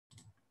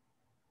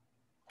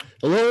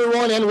Hello,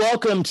 everyone, and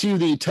welcome to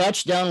the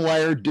Touchdown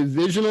Wire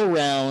Divisional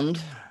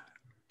Round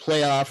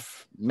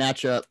Playoff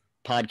Matchup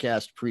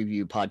Podcast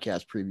Preview,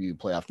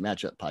 Playoff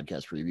Matchup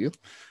Podcast Preview.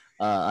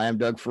 I am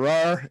Doug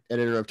Farrar,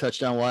 editor of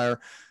Touchdown Wire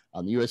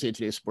on the USA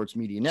Today Sports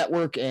Media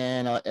Network,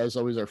 and as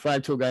always, our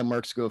five-tool guy,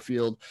 Mark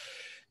Schofield.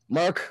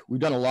 Mark, we've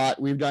done a lot.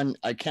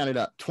 I counted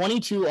up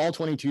 22, all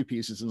 22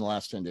 pieces in the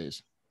last 10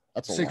 days.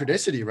 That's a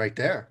synchronicity lot. Right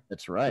there.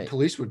 That's right. The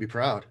police would be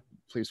proud.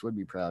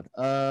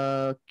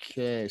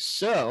 Okay,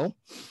 so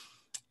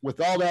with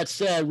all that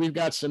said, we've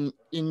got some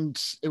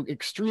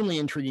extremely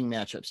intriguing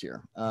matchups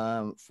here.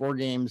 4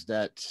 games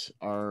that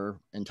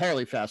are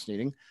entirely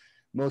fascinating.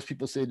 Most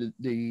people say that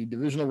the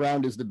divisional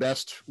round is the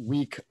best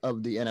week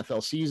of the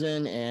NFL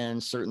season,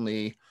 and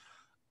certainly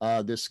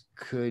this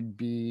could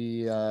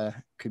be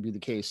the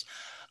case.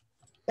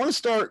 I want to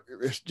start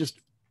just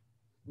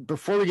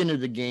before we get into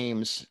the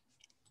games.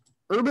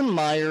 Urban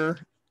Meyer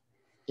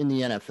in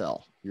the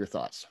NFL. Your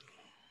thoughts?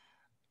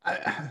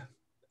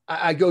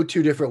 I go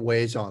 2 different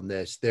ways on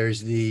this.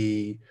 There's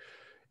is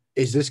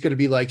this going to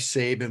be like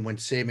Saban when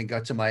Saban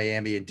got to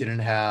Miami and didn't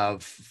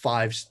have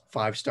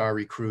five-star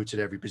recruits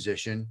at every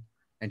position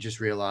and just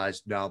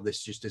realized, no,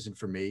 this just isn't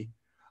for me?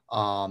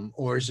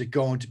 Or is it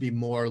going to be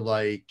more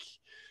like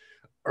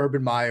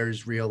Urban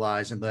Meyer's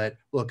realizing that,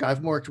 look,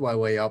 I've worked my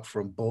way up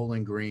from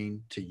Bowling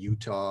Green to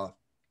Utah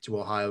to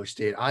Ohio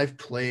State. I've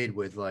played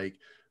with like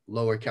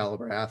lower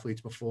caliber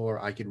athletes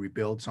before. I can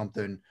rebuild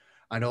something.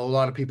 I know a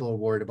lot of people are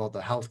worried about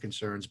the health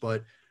concerns,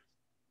 but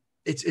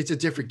it's a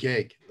different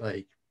gig.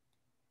 Like,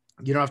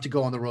 you don't have to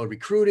go on the road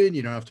recruiting.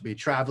 You don't have to be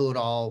traveling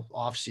all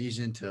off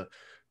season to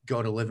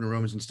go to living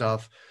rooms and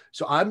stuff.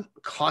 So I'm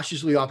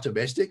cautiously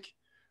optimistic.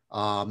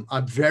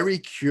 I'm very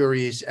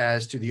curious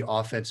as to the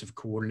offensive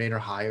coordinator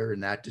hire in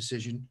that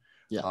decision.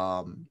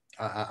 Yeah.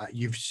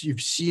 You've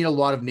seen a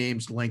lot of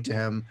names linked to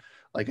him,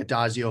 like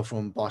Adazio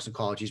from Boston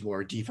College. He's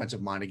more a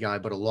defensive minded guy,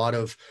 but a lot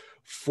of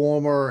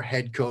former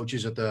head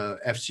coaches at the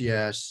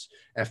FCS,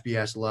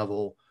 FBS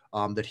level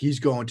that he's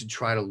going to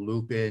try to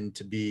loop in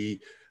to be,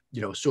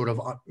 sort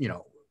of,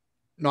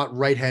 not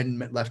right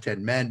hand, left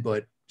hand men,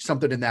 but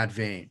something in that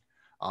vein.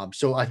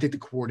 So I think the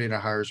coordinator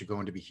hires are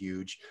going to be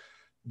huge,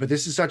 but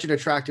this is such an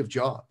attractive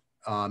job.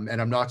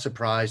 And I'm not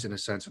surprised in a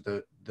sense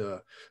that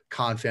the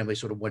Khan family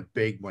sort of went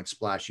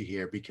splashy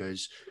here,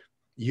 because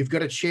you've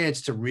got a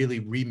chance to really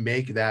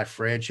remake that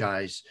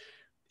franchise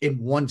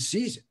in one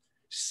season.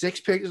 6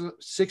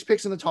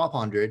 picks in the top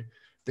 100,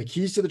 the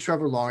keys to the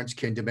Trevor Lawrence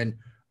kingdom. And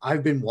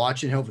I've been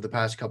watching him for the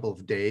past couple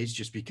of days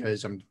just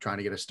because I'm trying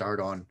to get a start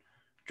on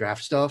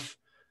draft stuff.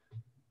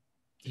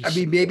 I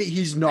mean, maybe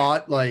he's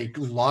not like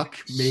luck.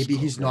 Maybe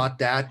he's not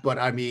that, but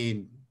I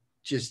mean,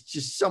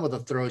 just some of the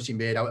throws he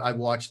made. I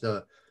watched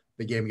the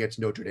game against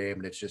Notre Dame,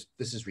 and it's just,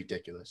 this is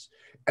ridiculous.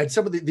 And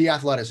some of the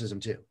athleticism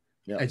too.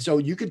 Yeah. And so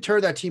you can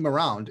turn that team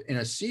around in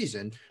a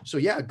season. So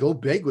yeah, go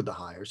big with the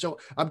hire. So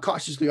I'm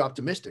cautiously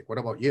optimistic. What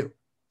about you?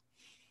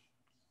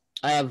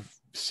 I have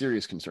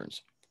serious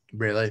concerns.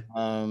 Really?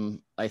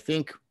 I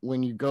think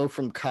when you go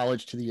from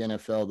college to the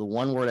NFL, the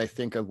one word I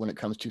think of when it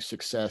comes to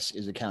success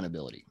is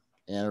accountability.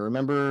 And I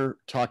remember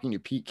talking to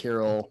Pete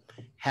Carroll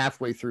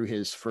halfway through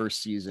his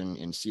first season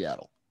in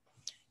Seattle.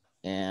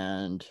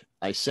 And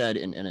I said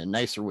in a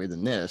nicer way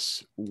than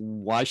this,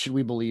 why should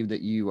we believe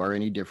that you are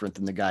any different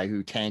than the guy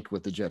who tanked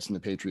with the Jets and the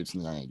Patriots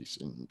in the 90s?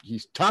 And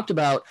he talked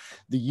about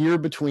the year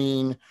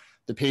between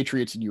the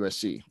Patriots and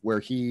USC,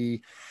 where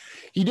he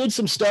did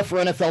some stuff for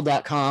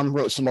NFL.com,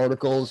 wrote some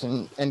articles,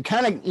 and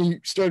kind of he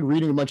started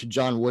reading a bunch of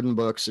John Wooden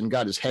books and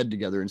got his head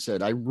together and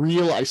said,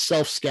 I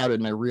self-scouted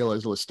and I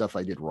realized all the stuff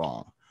I did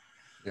wrong.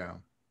 Yeah.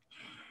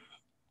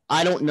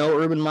 I don't know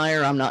Urban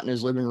Meyer. I'm not in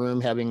his living room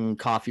having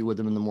coffee with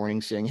him in the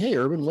morning saying, hey,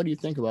 Urban, what do you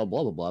think about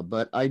blah, blah, blah?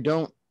 But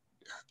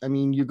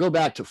you go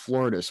back to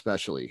Florida,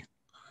 especially.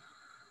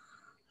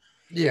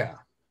 Yeah.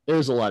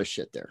 There's a lot of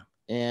shit there.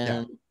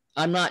 And yeah.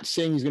 I'm not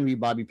saying he's going to be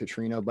Bobby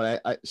Petrino,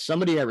 but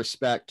somebody I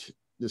respect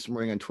this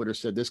morning on Twitter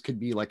said this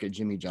could be like a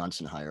Jimmy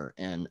Johnson hire.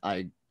 And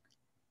my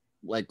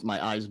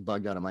eyes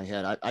bugged out of my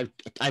head.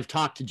 I've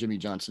talked to Jimmy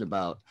Johnson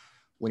about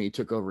when he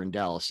took over in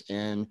Dallas,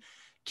 and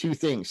 2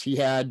 things. He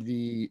had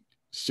the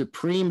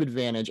supreme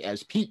advantage,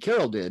 as Pete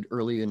Carroll did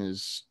early in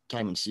his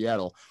time in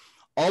Seattle.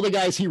 All the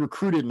guys he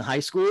recruited in high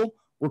school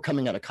were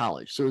coming out of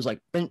college. So it was like,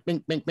 bink,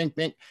 bink, bink, bink,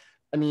 bink.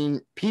 I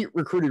mean, Pete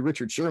recruited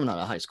Richard Sherman out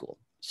of high school.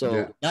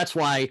 So that's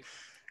why,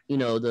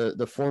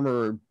 the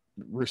former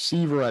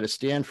receiver out of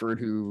Stanford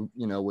who,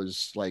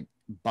 was like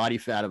body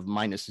fat of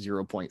minus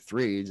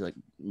 0.3. He's like,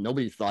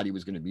 nobody thought he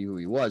was going to be who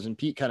he was. And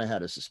Pete kind of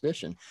had a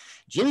suspicion.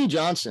 Jimmy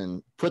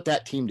Johnson put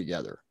that team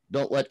together.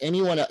 Don't let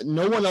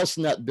no one else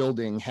in that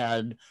building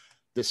had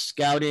the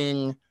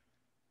scouting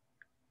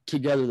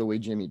together the way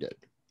Jimmy did.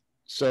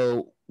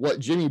 So what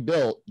Jimmy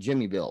built.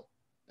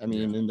 I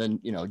mean, and then,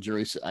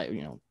 Jerry,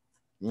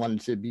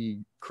 wanted to be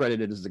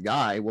credited as the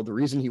guy. Well, the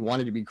reason he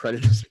wanted to be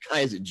credited as the guy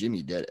is that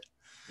Jimmy did it.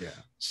 Yeah.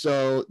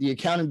 So the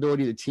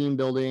accountability, the team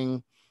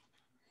building,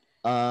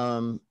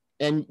 and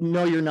And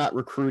no, you're not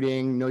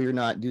recruiting. No, you're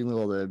not dealing with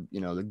all the,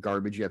 the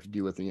garbage you have to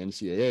deal with in the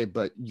NCAA,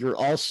 but you're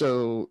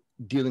also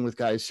dealing with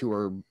guys who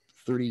are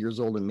 30 years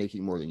old and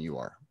making more than you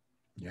are.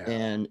 Yeah.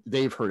 And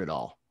they've heard it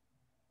all.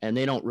 And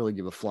they don't really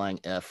give a flying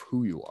F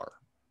who you are.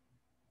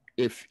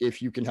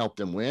 If you can help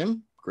them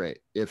win, great.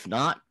 If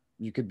not,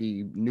 you could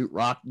be Newt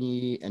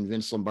Rockne and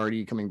Vince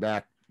Lombardi coming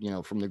back,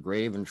 from the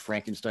grave and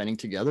Frankensteining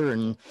together.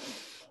 And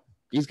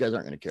these guys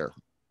aren't going to care.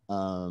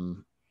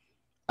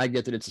 I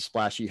get that it's a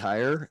splashy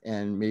hire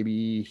and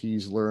maybe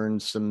he's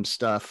learned some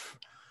stuff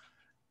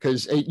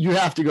because you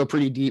have to go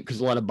pretty deep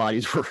because a lot of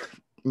bodies were,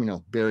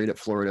 buried at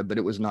Florida, but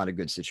it was not a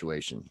good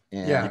situation.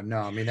 And yeah, no,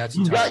 I mean, that's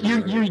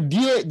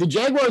the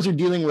Jaguars are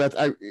dealing with,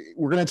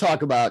 we're going to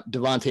talk about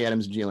Davante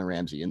Adams and Jalen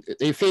Ramsey, and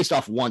they faced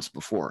off once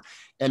before.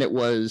 And it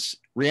was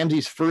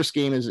Ramsey's first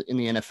game is in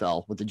the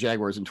NFL with the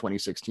Jaguars in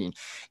 2016.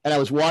 And I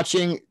was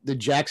watching the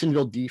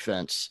Jacksonville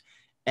defense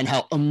and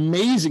how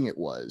amazing it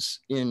was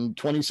in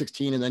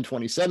 2016 and then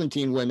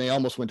 2017 when they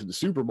almost went to the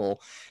Super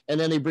Bowl. And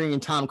then they bring in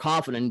Tom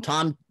Coughlin, and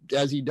Tom,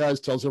 as he does,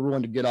 tells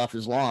everyone to get off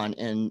his lawn.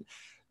 And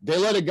they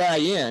let a guy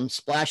in,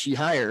 splashy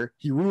hire.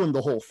 He ruined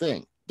the whole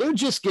thing. They're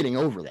just getting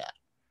over that.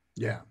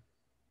 Yeah.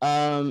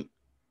 I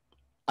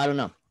don't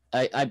know.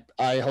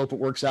 I hope it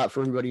works out for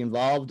everybody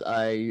involved.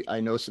 I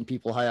know some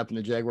people high up in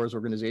the Jaguars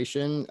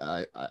organization.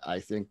 I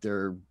think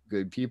they're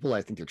good people.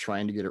 I think they're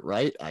trying to get it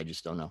right. I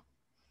just don't know.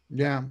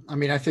 Yeah. I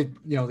mean, I think,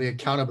 the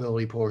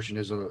accountability portion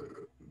is a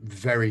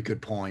very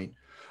good point.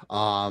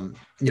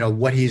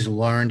 What he's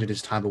learned in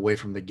his time away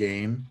from the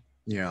game,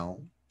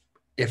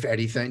 if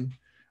anything,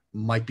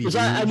 might be.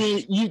 I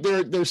mean,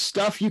 there's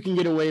stuff you can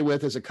get away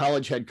with as a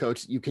college head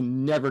coach that you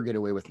can never get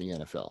away with in the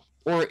NFL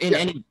or in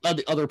any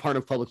other part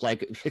of public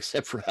life,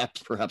 except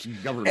perhaps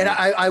government. And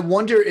I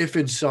wonder if,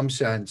 in some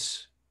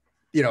sense,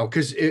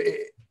 because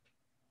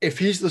if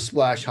he's the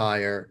splash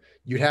hire,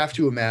 you'd have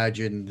to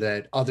imagine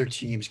that other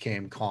teams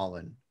came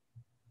calling.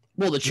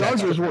 Well, the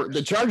Chargers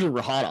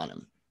were hot on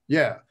him.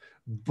 Yeah,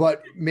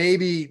 but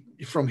maybe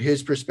from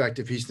his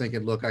perspective, he's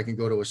thinking, look, I can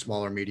go to a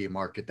smaller media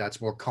market. That's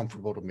more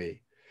comfortable to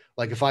me.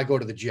 Like if I go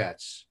to the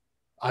Jets,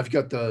 I've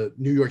got the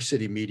New York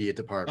City media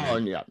department. Oh,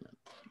 yeah.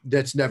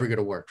 That's never going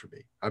to work for me.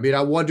 I mean,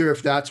 I wonder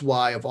if that's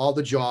why, of all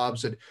the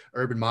jobs that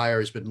Urban Meyer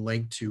has been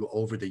linked to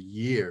over the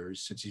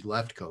years since he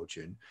left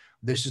coaching,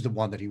 this is the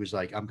one that he was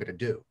like, I'm going to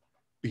do,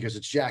 because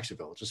it's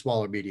Jacksonville. It's a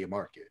smaller media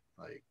market.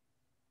 Like,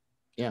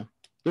 yeah.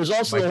 There's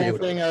also the whole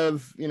thing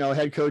of,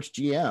 head coach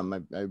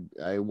GM.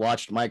 I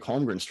watched Mike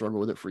Holmgren struggle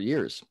with it for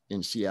years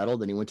in Seattle.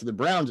 Then he went to the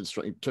Browns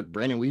and took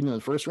Brandon Weeden in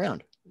the first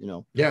round.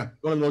 Yeah,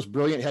 one of the most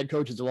brilliant head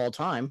coaches of all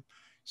time,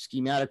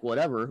 schematic,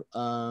 whatever.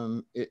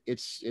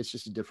 It's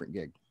just a different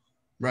gig.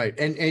 Right.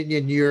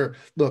 And you're,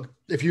 look,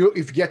 if you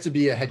get to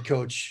be a head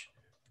coach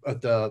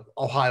at the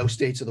Ohio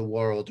States of the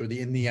world or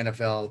in the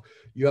NFL,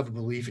 you have a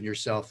belief in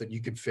yourself that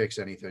you can fix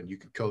anything. You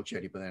can coach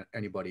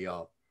anybody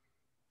up.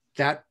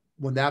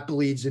 When that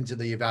bleeds into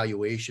the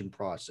evaluation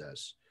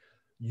process,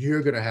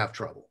 you're going to have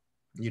trouble.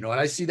 And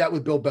I see that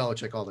with Bill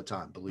Belichick all the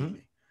time, believe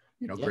me.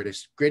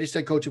 Greatest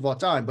head coach of all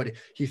time, but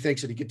he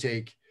thinks that he could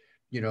take,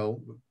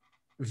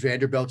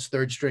 Vanderbilt's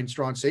third string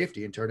strong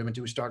safety and turn him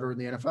into a starter in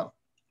the NFL.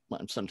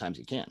 Well, sometimes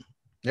he can.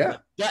 Yeah.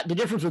 The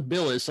difference with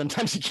Bill is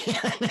sometimes he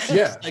can.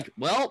 Yeah.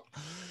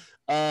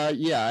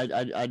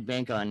 I'd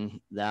bank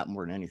on that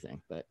more than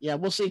anything. But yeah,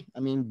 we'll see. I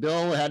mean,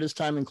 Bill had his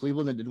time in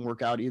Cleveland. It didn't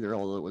work out either,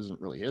 although it wasn't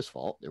really his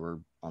fault. They were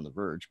on the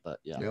verge. But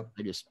yeah, yep.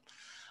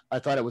 I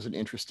thought it was an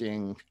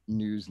interesting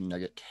news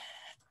nugget.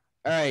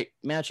 All right,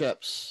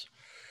 matchups.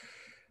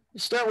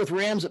 Let's start with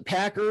Rams at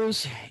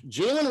Packers.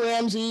 Jalen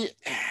Ramsey,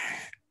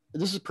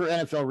 this is per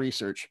NFL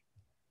research,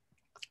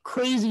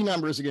 crazy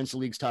numbers against the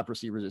league's top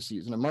receivers this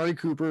season. Amari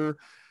Cooper,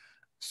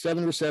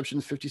 7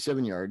 receptions,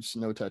 57 yards,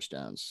 no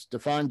touchdowns.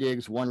 Stephon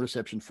Diggs, 1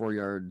 reception, 4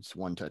 yards,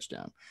 1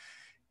 touchdown.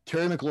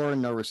 Terry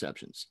McLaurin, no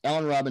receptions.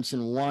 Allen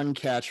Robinson, 1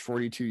 catch,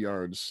 42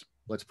 yards.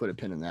 Let's put a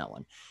pin in that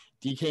one.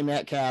 DK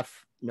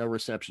Metcalf, no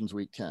receptions,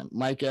 week 10.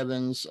 Mike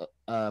Evans,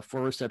 4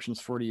 receptions,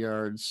 40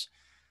 yards,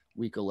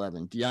 week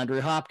 11.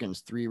 DeAndre Hopkins,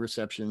 3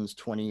 receptions,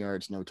 20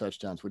 yards, no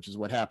touchdowns, which is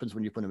what happens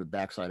when you put him at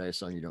backside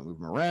ISO and you don't move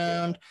him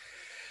around.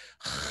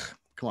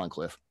 Come on,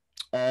 Cliff.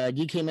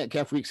 DK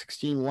Metcalf, week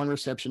 16, 1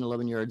 reception,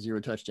 11 yards, 0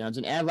 touchdowns.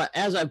 And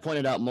as I've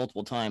pointed out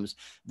multiple times,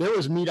 there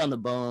was meat on the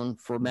bone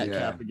for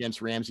Metcalf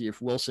against Ramsey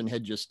if Wilson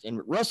had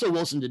and Russell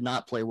Wilson did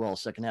not play well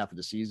second half of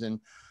the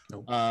season.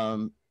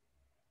 Nope.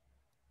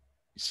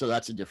 So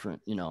that's a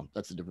different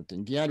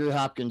thing. DeAndre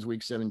Hopkins,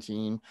 week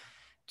 17,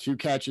 2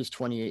 catches,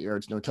 28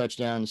 yards, no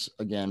touchdowns.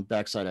 Again,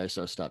 backside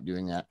ISO, stop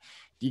doing that.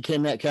 DK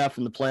Metcalf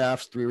in the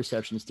playoffs, 3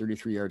 receptions,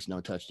 33 yards, no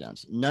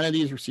touchdowns. None of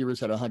these receivers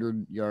had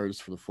 100 yards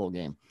for the full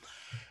game.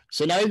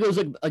 So now he goes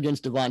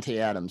against Davante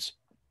Adams,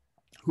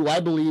 who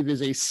I believe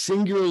is a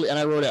singularly, and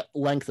I wrote at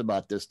length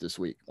about this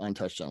week on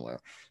Touchdown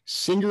Wire,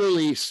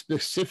 singularly,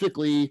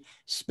 specifically,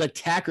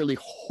 spectacularly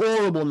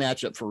horrible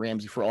matchup for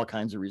Ramsey for all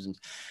kinds of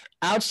reasons.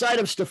 Outside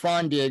of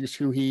Stephon Diggs,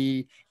 who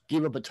he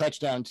gave up a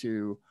touchdown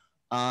to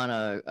on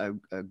a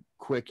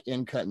quick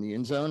in cut in the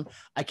end zone,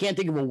 I can't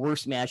think of a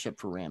worse matchup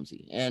for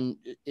Ramsey. And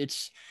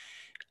it's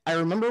I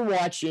remember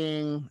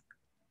watching,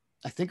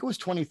 I think it was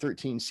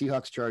 2013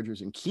 Seahawks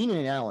Chargers, and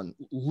Keenan Allen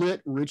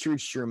lit Richard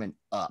Sherman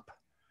up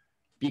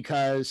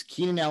because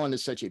Keenan Allen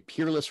is such a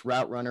peerless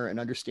route runner and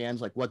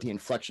understands like what the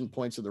inflection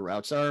points of the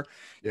routes are.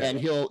 Yeah. And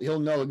he'll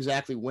know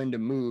exactly when to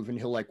move, and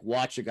he'll like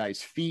watch a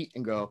guy's feet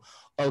and go,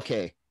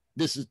 okay,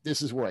 this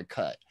is where I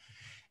cut.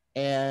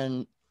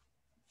 And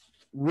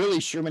really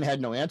Sherman had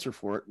no answer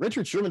for it.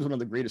 Richard Sherman's one of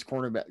the greatest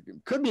cornerback,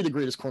 could be the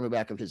greatest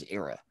cornerback of his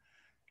era,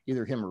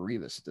 either him or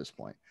Revis at this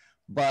point.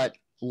 But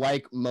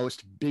like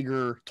most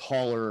bigger,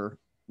 taller,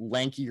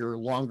 lankier,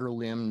 longer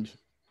limbed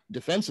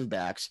defensive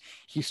backs,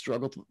 he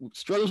struggles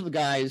with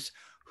guys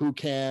who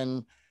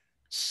can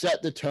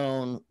set the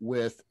tone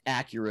with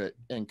accurate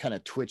and kind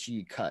of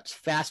twitchy cuts,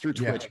 faster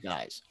twitch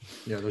guys.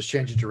 Yeah, those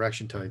change of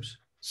direction types.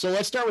 So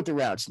let's start with the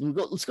routes.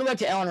 Let's go back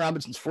to Allen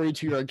Robinson's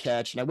 42-yard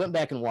catch, and I went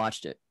back and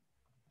watched it.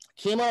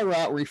 Came on a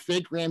route where he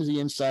faked Ramsey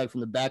inside from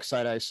the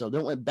backside ISO,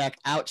 then went back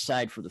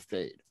outside for the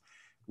fade.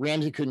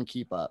 Ramsey couldn't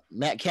keep up.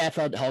 Matt Caff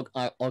had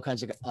all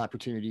kinds of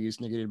opportunities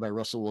negated by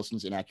Russell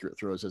Wilson's inaccurate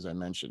throws, as I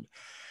mentioned.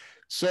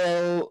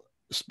 So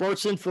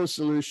Sports Info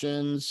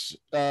Solutions,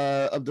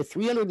 of the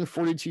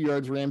 342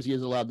 yards Ramsey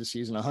has allowed this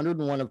season,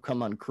 101 have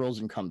come on curls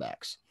and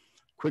comebacks.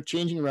 Quick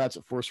changing routes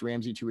that force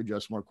Ramsey to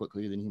adjust more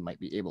quickly than he might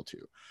be able to.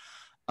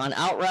 On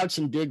out routes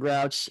and dig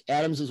routes,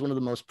 Adams is one of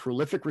the most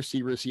prolific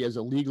receivers. He has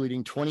a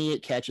league-leading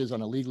 28 catches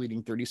on a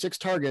league-leading 36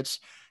 targets,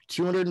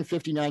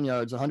 259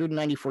 yards,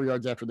 194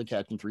 yards after the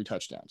catch, and 3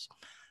 touchdowns.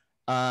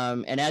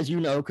 And as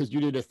you know, because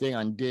you did a thing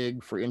on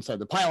dig for Inside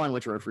the Pylon,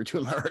 which I referred to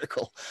in my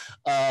article,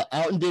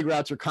 out and dig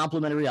routes are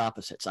complementary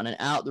opposites. On an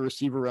out, the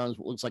receiver runs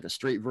what looks like a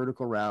straight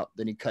vertical route,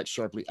 then he cuts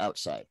sharply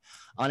outside.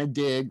 On a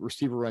dig,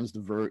 receiver runs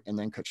the vert and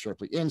then cuts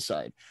sharply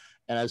inside.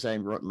 And as I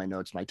wrote in my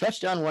notes, my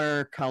touchdown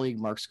wire colleague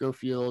Mark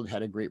Schofield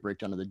had a great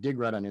breakdown of the dig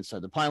route on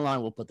Inside the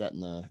Pylon. We'll put that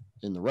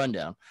in the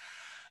rundown.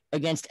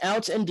 Against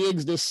outs and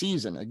digs this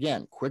season,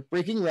 again, quick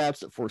breaking routes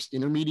that force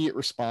intermediate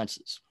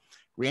responses.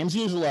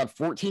 Ramsey has allowed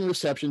 14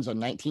 receptions on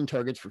 19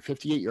 targets for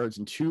 58 yards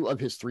and 2 of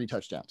his 3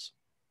 touchdowns.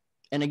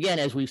 And again,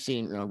 as we've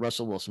seen,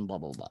 Russell Wilson, blah,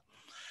 blah, blah.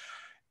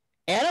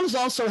 Adams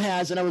also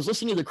has, and I was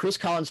listening to the Chris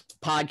Collins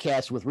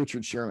podcast with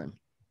Richard Sherman,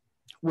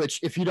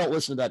 which if you don't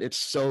listen to that, it's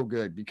so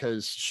good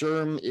because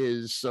Sherm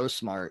is so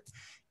smart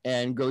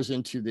and goes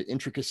into the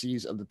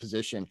intricacies of the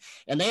position.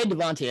 And they had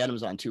Davante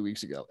Adams on 2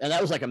 weeks ago. And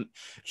that was like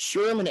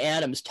Sherm and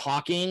Adams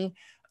talking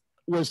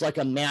was like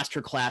a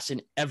master class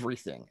in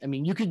everything. I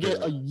mean, you could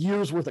get a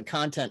year's worth of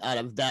content out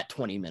of that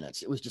 20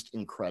 minutes. It was just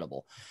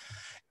incredible.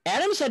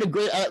 Adams had a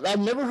great, I've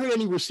never heard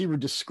any receiver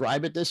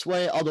describe it this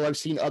way, although I've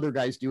seen other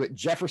guys do it.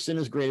 Jefferson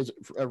is great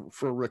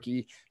for a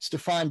rookie.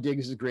 Stephon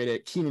Diggs is great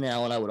at Keenan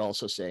Allen, I would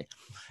also say.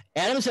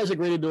 Adams has a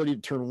great ability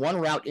to turn one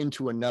route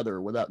into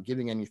another without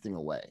giving anything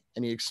away.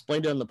 And he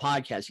explained it on the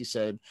podcast. He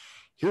said,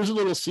 here's a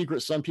little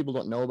secret some people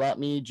don't know about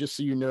me, just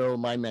so you know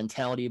my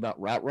mentality about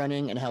route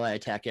running and how I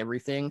attack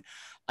everything.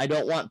 I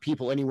don't want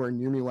people anywhere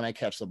near me when I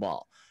catch the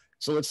ball.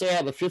 So let's say I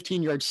have a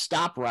 15-yard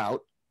stop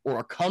route or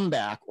a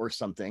comeback or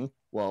something.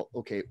 Well,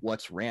 okay,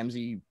 what's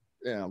Ramsey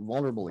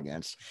vulnerable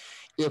against?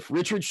 If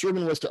Richard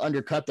Sherman was to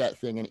undercut that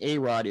thing and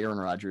A-Rod, Aaron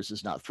Rodgers,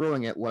 is not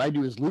throwing it, what I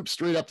do is loop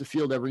straight up the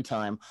field every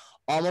time,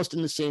 almost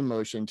in the same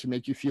motion to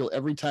make you feel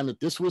every time that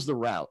this was the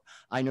route.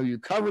 I know you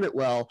covered it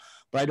well,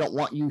 but I don't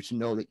want you to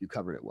know that you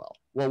covered it well.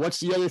 Well, what's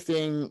the other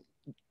thing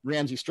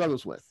Ramsey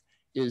struggles with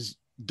is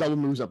double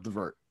moves up the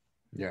vert.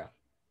 Yeah.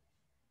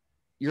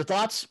 Your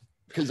thoughts?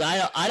 Because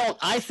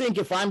I think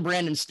if I'm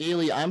Brandon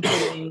Staley, I'm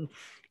putting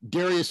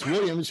Darious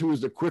Williams, who is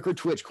the quicker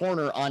twitch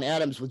corner, on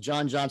Adams with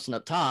John Johnson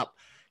up top.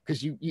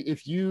 Because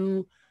if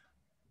you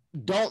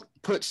don't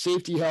put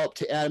safety help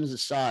to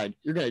Adams' side,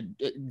 you're going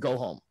to go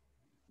home.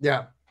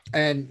 Yeah.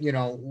 And,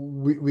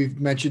 we've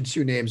mentioned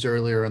 2 names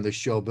earlier on the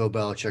show, Bill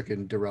Belichick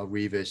and Darrelle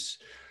Revis.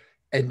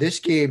 And this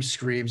game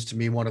screams to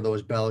me one of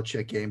those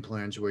Belichick game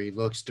plans where he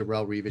looks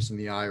Darrelle Revis in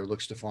the eye or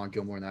looks Stephon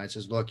Gilmore in the eye and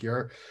says, look,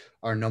 you're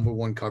our number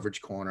 1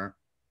 coverage corner.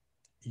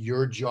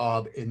 Your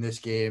job in this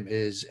game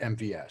is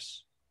MVS.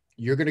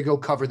 You're going to go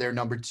cover their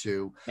number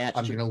 2.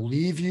 I'm going to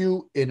leave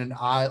you on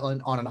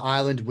an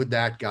island with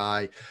that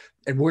guy.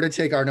 And we're going to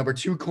take our number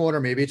 2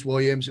 corner. Maybe it's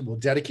Williams, and we'll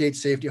dedicate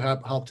safety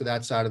help to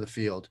that side of the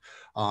field.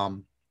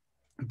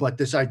 But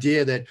this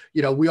idea that,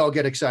 we all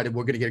get excited,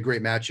 we're going to get a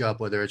great matchup,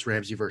 whether it's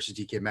Ramsey versus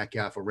DK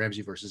Metcalf or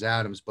Ramsey versus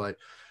Adams. But,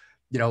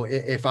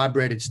 if I'm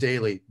Brandon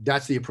Staley,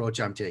 that's the approach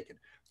I'm taking.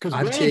 Because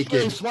Ramsey's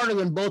playing smarter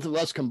than both of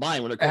us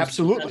combined when it comes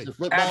to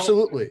football.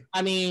 Absolutely.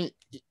 I mean,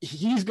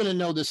 he's going to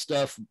know this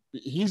stuff.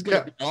 He's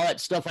going to all that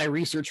stuff I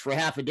researched for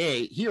half a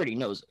day. He already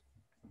knows it.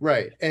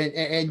 Right.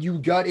 And you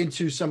got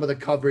into some of the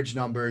coverage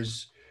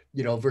numbers,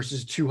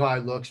 versus 2 high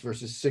looks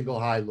versus single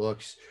high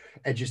looks,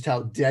 and just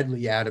how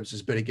deadly Adams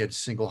has been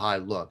against single high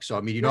looks. So,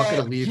 I mean, you're not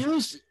going to leave.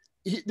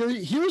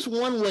 Here's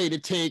one way to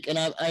take, and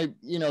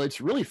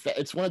it's really,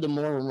 it's one of the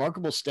more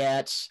remarkable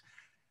stats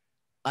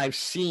I've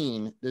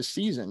seen this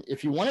season.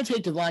 If you want to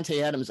take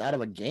Davante Adams out of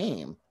a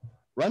game,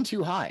 run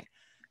 2 high.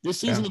 This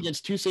season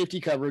against 2 safety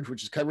coverage,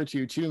 which is cover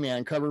 2,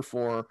 2-man, cover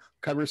 4,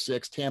 cover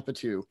 6, Tampa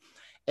 2.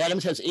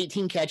 Adams has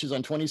 18 catches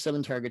on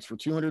 27 targets for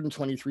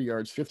 223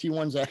 yards,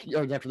 51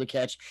 yards after the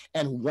catch,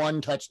 and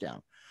 1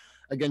 touchdown.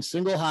 Against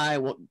single high,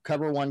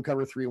 cover 1,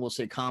 cover 3, and we'll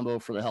say combo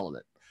for the hell of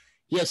it.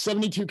 He has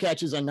 72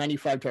 catches on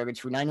 95 targets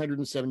for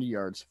 970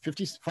 yards,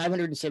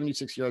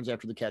 576 yards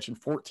after the catch, and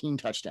 14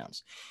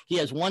 touchdowns. He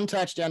has 1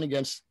 touchdown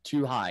against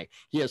 2 high.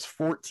 He has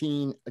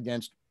 14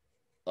 against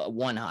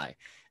 1 high.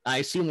 I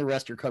assume the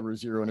rest are cover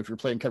 0, and if you're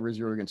playing cover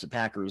 0 against the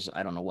Packers,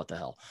 I don't know what the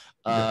hell.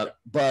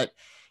 But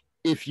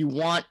if you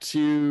want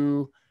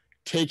to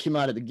take him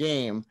out of the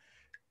game,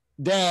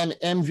 then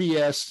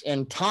MVS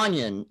and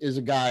Tanyan is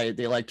a guy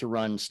they like to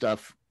run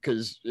stuff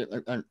because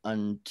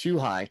on 2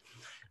 high.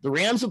 The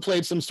Rams have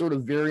played some sort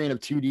of variant of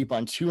 2 deep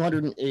on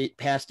 208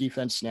 pass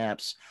defense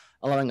snaps,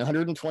 allowing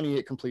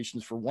 128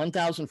 completions for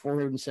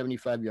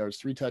 1,475 yards,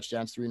 3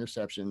 touchdowns, 3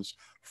 interceptions,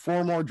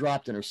 4 more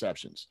dropped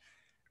interceptions.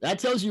 That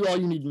tells you all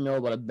you need to know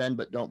about a bend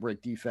but don't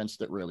break defense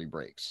that rarely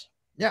breaks.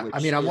 Yeah, I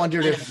mean, I'm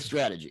wondering if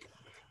strategy.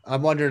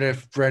 I'm wondering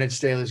if Brandon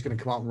Staley is going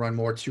to come out and run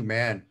more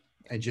 2-man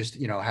and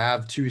just,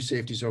 have 2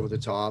 safeties over the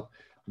top,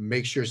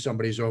 make sure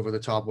somebody's over the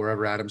top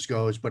wherever Adams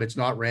goes, but it's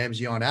not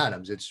Ramsey on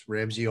Adams. It's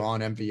Ramsey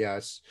on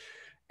MVS.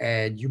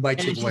 And you might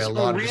take away a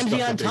lot of the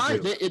stuff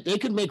that they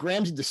could make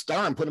Ramsey the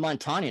star and put him on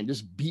Tanya and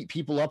just beat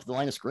people up at the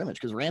line of scrimmage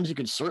because Ramsey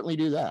can certainly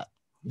do that.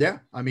 Yeah.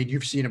 I mean,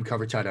 you've seen him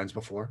cover tight ends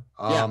before.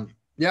 I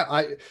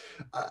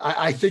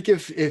think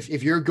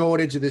if you're going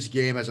into this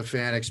game as a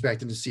fan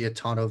expecting to see a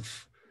ton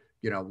of,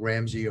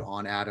 Ramsey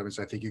on Adams,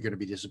 I think you're going to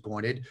be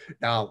disappointed.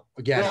 Now,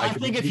 again, I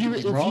think if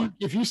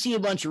you see a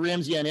bunch of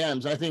Ramsey on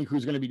Adams, I think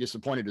who's going to be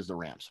disappointed is the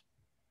Rams.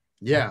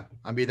 Yeah.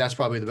 I mean, that's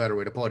probably the better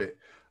way to put it.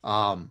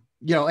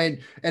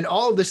 And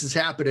all of this is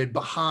happening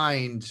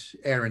behind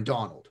Aaron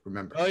Donald,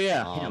 remember? Oh,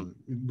 yeah.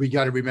 We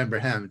got to remember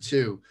him,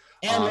 too.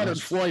 And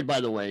Leonard Floyd,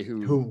 by the way,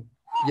 who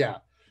yeah.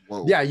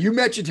 Whoa. Yeah, you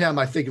mentioned him,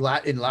 I think,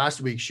 in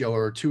last week's show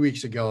or 2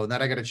 weeks ago, and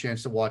then I got a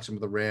chance to watch some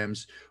of the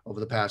Rams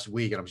over the past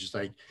week, and I was just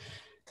like,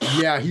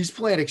 yeah, he's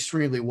playing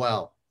extremely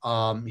well.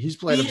 He's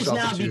played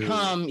himself.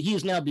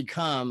 He's now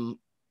become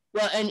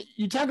well, and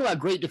you talk about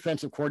great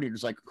defensive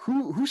coordinators, like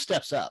who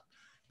steps up?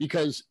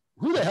 Because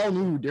who the hell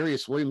knew who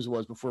Darious Williams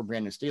was before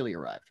Brandon Staley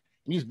arrived?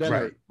 And he's been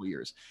there for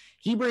years.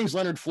 He brings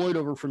Leonard Floyd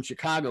over from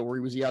Chicago, where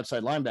he was the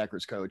outside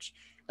linebackers coach.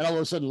 And all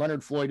of a sudden,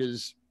 Leonard Floyd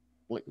is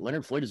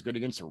good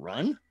against the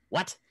run?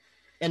 What?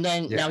 And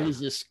then now he's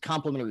this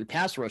complimentary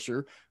pass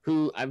rusher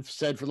who I've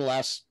said for the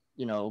last,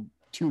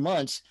 2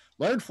 months,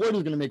 Leonard Floyd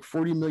is going to make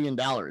 $40 million.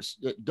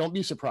 Don't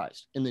be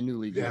surprised in the new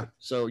league. Yeah.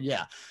 So,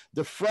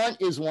 the front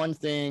is one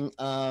thing.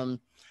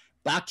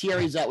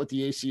 Bakhtiari's out with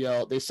the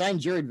ACL. They signed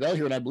Jared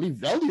Vellier, and I believe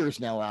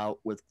Vellier's now out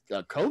with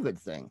a COVID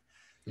thing.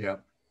 Yeah.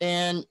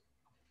 And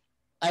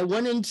I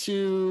went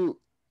into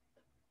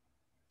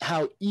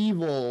how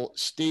evil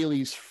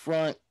Staley's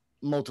front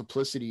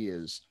multiplicity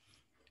is.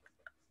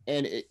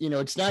 And,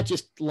 it's not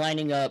just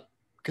lining up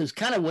because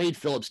kind of Wade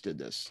Phillips did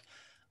this.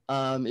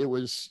 It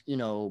was,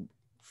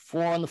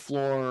 4 on the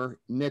floor,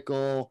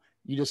 nickel.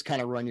 You just kind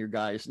of run your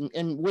guys.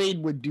 And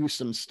Wade would do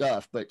some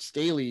stuff, but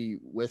Staley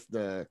with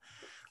the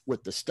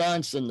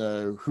stunts and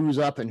the who's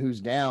up and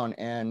who's down.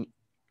 And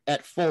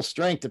at full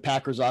strength, the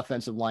Packers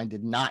offensive line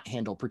did not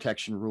handle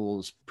protection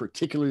rules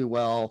particularly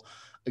well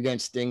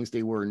against things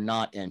they were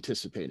not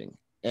anticipating.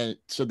 And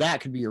so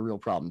that could be a real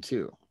problem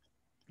too.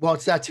 Well,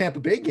 it's that Tampa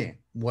Bay game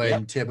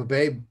when Tampa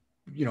Bay,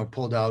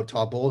 pulled out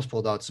Todd Bowles,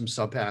 pulled out some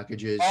sub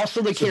packages.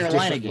 Also the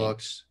Carolina game.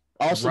 Looks.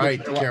 Also the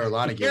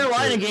Carolina game. The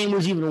Carolina game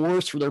was even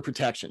worse for their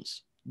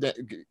protections.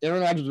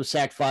 Aaron Rodgers was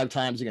sacked 5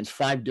 times against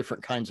 5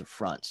 different kinds of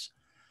fronts.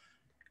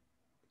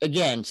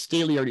 Again,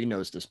 Staley already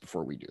knows this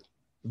before we do.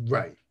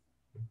 Right.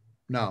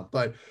 No,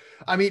 but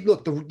I mean,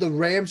 look, the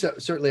Rams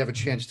certainly have a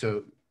chance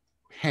to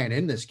hand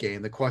in this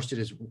game. The question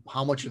is,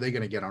 how much are they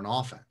going to get on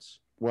offense?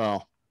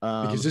 Well,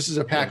 because this is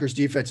a Packers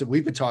defense that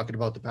we've been talking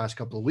about the past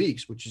couple of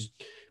weeks, which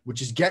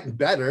is getting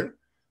better.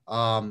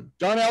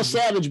 Darnell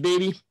Savage,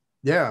 baby.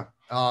 Yeah.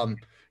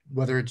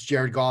 Whether it's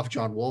Jared Goff,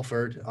 John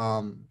Wolford,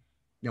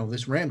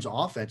 this Rams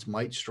offense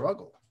might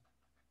struggle.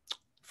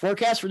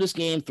 Forecast for this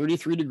game,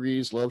 33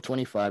 degrees, low of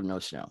 25, no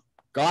snow.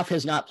 Goff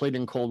has not played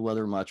in cold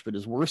weather much, but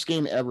his worst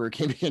game ever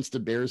came against the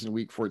Bears in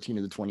week 14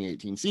 of the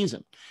 2018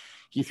 season.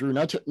 He threw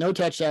no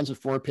touchdowns with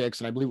 4 picks,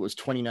 and I believe it was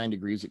 29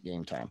 degrees at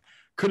game time.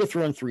 Could have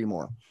thrown 3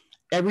 more.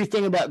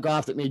 Everything about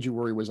Goff that made you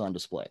worry was on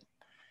display.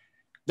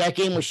 That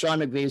game was Sean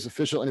McVay's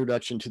official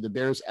introduction to the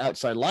Bears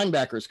outside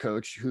linebackers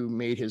coach who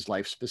made his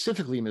life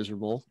specifically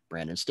miserable,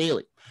 Brandon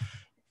Staley.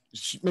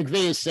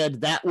 McVay has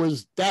said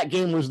that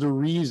game was the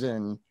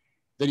reason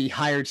that he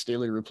hired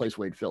Staley to replace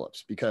Wade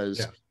Phillips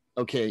because,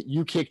 okay,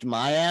 you kicked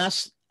my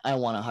ass, I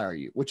want to hire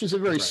you, which is a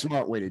very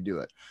smart way to do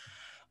it.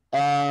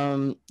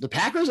 The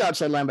Packers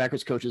outside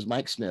linebackers coach is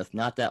Mike Smith,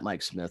 not that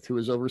Mike Smith, who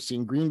has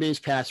overseen Green Bay's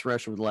pass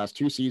rush over the last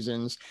 2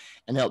 seasons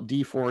and helped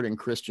Dee Ford and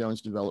Chris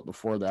Jones develop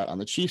before that on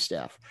the Chiefs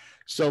staff.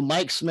 So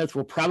Mike Smith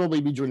will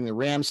probably be joining the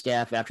Rams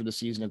staff after the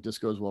season if this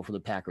goes well for the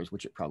Packers,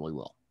 which it probably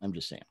will. I'm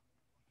just saying.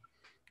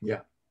 Yeah.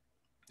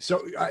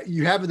 So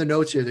you have in the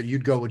notes here that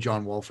you'd go with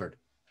John Wolford.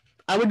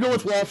 I would go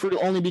with Walford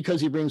only because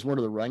he brings more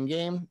to the run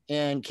game.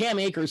 And Cam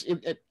Akers,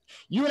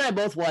 you and I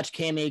both watched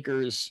Cam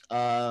Akers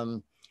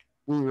when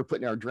we were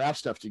putting our draft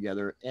stuff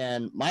together.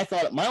 And my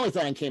only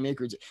thought on Cam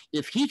Akers,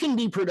 if he can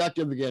be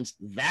productive against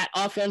that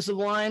offensive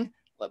line,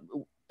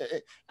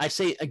 I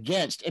say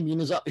against, I mean,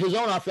 his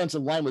own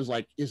offensive line was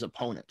like his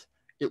opponent.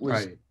 It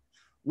was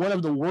one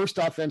of the worst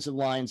offensive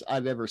lines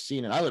I've ever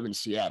seen. And I live in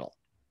Seattle.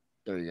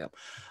 There you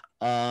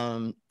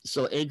go.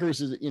 So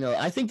Akers is,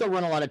 I think they'll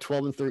run a lot of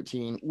 12 and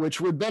 13,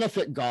 which would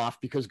benefit Goff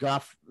because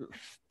Goff,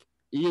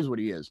 he is what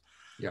he is.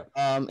 Yeah.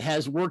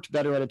 Has worked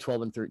better at a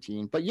 12 and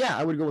 13. But yeah,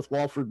 I would go with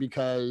Walford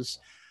because,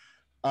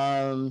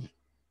 I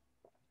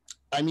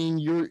mean,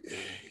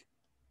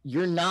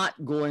 you're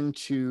not going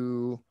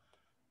to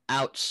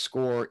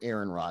outscore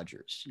Aaron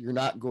Rodgers. You're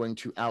not going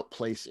to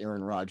outplace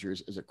Aaron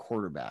Rodgers as a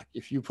quarterback.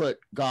 If you put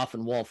Goff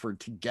and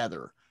Walford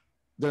together,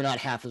 they're not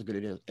half as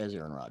good as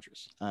Aaron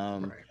Rodgers.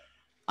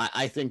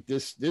 I think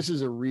this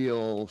is a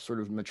real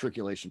sort of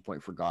matriculation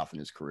point for Goff in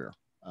his career.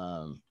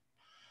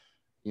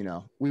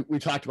 We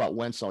talked about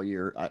Wentz all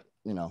year,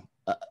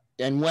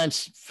 and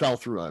Wentz fell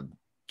through a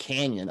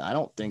canyon. I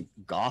don't think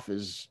Goff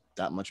is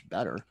that much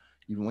better,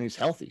 even when he's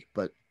healthy,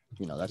 but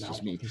that's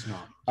just me. He's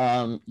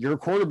not. You're a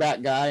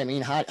quarterback guy. I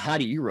mean, how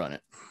do you run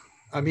it?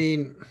 I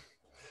mean,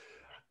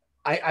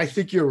 I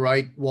think you're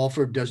right.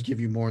 Walford does give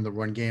you more in the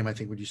run game. I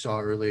think what you saw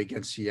early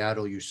against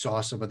Seattle, you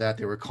saw some of that.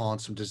 They were calling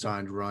some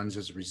designed runs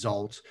as a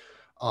result.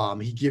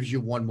 He gives you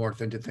one more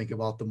thing to think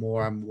about. The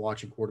more I'm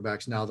watching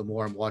quarterbacks now, the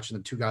more I'm watching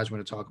the two guys we're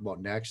going to talk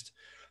about next.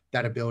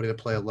 That ability to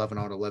play 11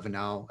 on 11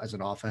 now as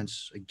an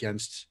offense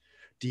against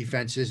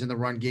defenses in the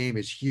run game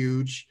is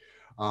huge.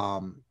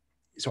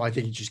 So I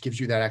think it just gives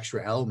you that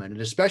extra element.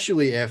 And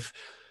especially if,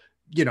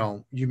 you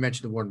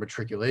mentioned the word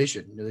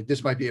matriculation. Like,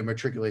 this might be a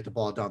matriculate the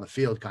ball down the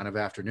field kind of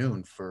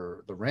afternoon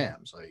for the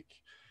Rams. Like,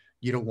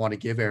 you don't want to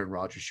give Aaron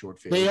Rodgers short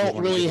field. They don't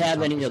really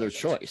have any other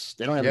choice.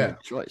 They don't have any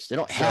choice. They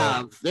don't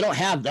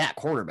have that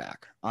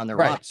quarterback on their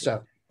roster.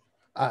 So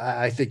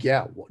I think,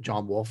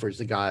 John Walford is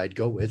the guy I'd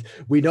go with.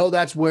 We know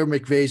that's where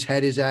McVay's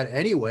head is at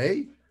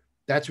anyway.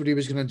 That's what he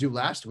was going to do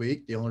last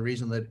week. The only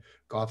reason that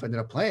Goff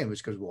ended up playing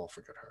was because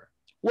Walford got hurt.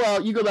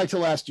 Well, you go back to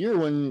last year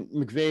when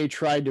McVay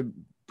tried to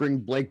bring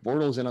Blake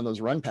Bortles in on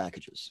those run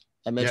packages.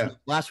 I mentioned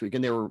last week,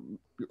 and they were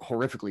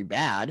horrifically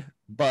bad,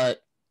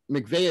 but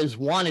McVay has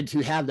wanted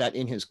to have that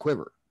in his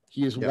quiver.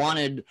 He has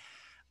wanted,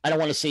 I don't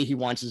want to say he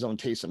wants his own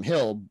Taysom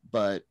Hill,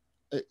 but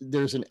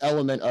there's an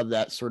element of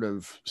that sort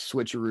of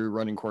switcheroo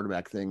running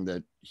quarterback thing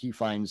that he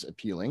finds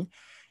appealing.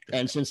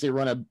 And since they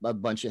run a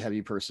bunch of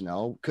heavy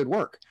personnel, could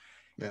work.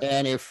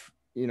 And if,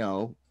 I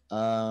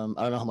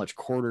don't know how much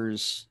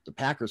quarters the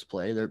Packers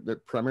play.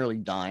 They're primarily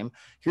dime.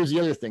 Here's the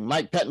other thing.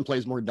 Mike Pettin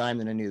plays more dime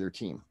than any other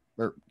team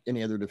or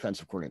any other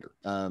defensive coordinator.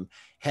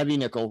 Heavy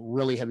nickel,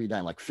 really heavy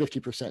dime, like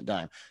 50%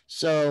 dime.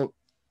 So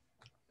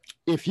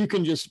if you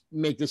can just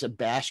make this a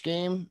bash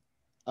game,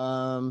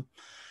 and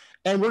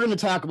we're going to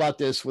talk about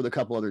this with a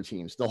couple other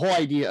teams, the whole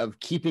idea of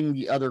keeping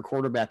the other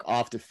quarterback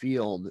off the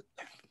field.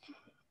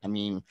 I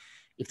mean,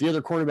 if the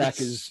other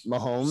quarterback is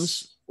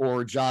Mahomes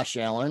or Josh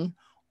Allen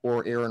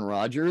or Aaron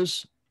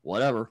Rodgers,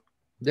 whatever.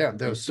 Yeah,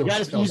 you still got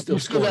to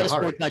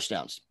score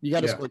touchdowns. You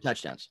got to score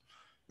touchdowns.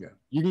 Yeah,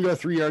 you can go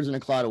 3 yards in a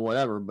cloud or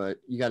whatever, but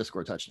you got to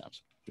score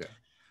touchdowns. Yeah.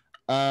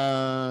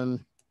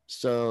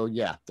 So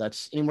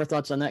that's any more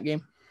thoughts on that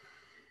game?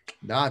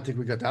 No, I think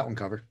we got that one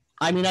covered.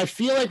 I mean, I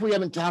feel like we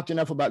haven't talked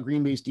enough about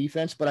Green Bay's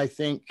defense, but I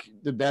think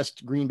the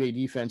best Green Bay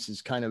defense is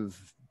kind of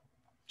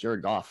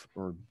Jared Goff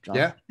or John.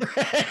 Yeah.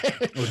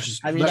 Or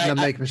just letting them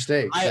make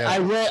mistakes.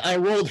 I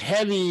rolled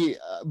heavy.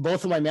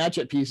 Both of my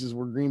matchup pieces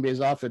were Green Bay's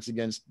offense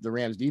against the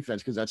Rams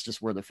defense, because that's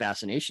just where the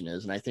fascination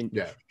is. And I think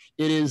it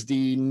is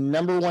the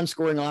number one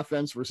scoring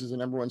offense versus the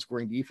number one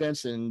scoring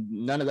defense. And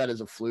none of that is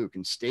a fluke.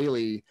 And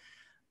Staley,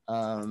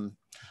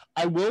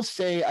 I will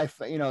say,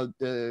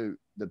 the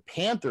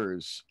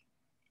Panthers,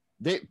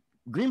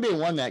 Green Bay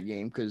won that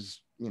game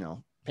because,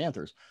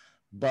 Panthers,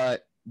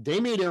 but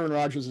they made Aaron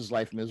Rodgers'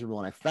 life miserable.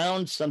 And I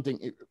found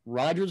something.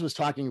 Rodgers was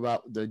talking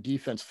about the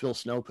defense Phil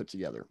Snow put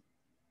together.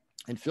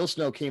 And Phil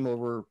Snow came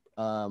over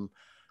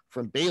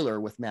from Baylor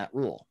with Matt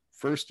Rule,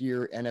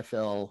 first-year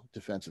NFL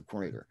defensive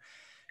coordinator.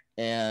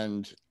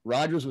 And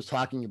Rodgers was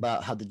talking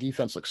about how the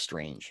defense looks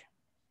strange.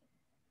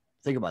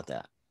 Think about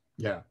that.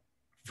 Yeah.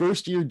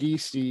 First-year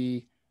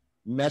DC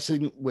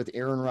messing with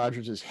Aaron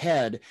Rodgers'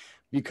 head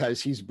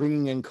because he's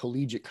bringing in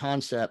collegiate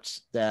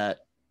concepts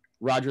that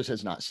Rodgers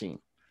has not seen,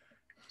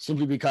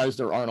 simply because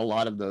there aren't a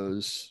lot of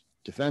those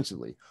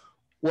defensively.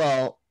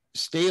 Well,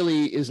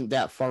 Staley isn't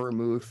that far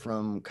removed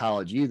from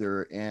college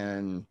either.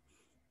 And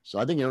so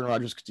I think Aaron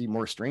Rodgers could see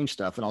more strange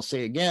stuff. And I'll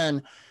say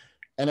again,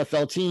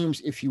 NFL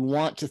teams, if you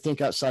want to think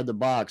outside the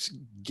box,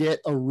 get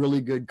a really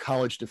good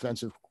college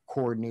defensive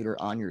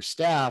coordinator on your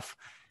staff,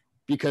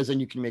 because then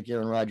you can make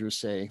Aaron Rodgers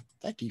say,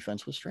 that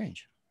defense was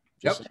strange.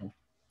 Yeah.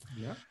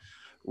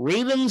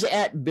 Ravens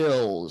at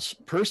Bills.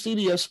 Per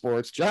CBS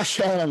Sports, Josh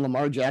Allen and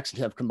Lamar Jackson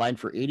have combined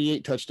for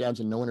 88 touchdowns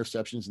and no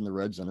interceptions in the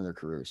red zone in their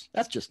careers.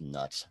 That's just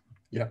nuts.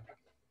 Yeah.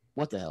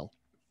 What the hell?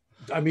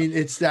 I mean,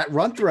 it's that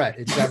run threat.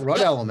 It's that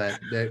run element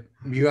that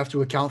you have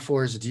to account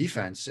for as a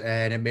defense,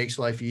 and it makes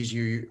life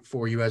easier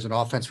for you as an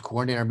offensive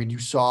coordinator. I mean, you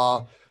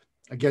saw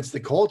against the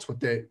Colts what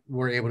they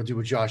were able to do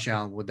with Josh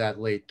Allen with that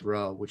late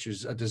throw, which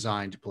is a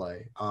designed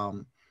play.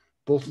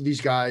 Both of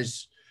these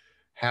guys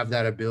have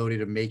that ability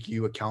to make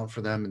you account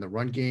for them in the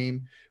run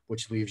game,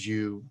 which leaves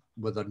you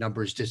with a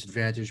numbers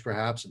disadvantage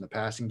perhaps in the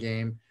passing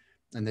game.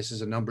 And this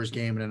is a numbers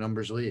game and a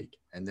numbers league,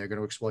 and they're going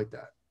to exploit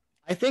that.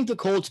 I think the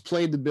Colts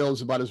played the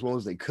Bills about as well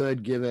as they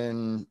could,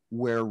 given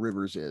where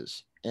Rivers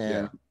is.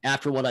 And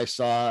after what I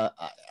saw,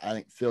 I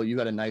think, Phil, you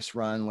got a nice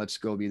run. Let's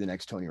go be the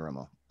next Tony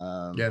Romo.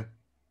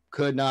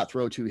 Could not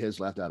throw to his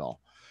left at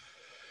all.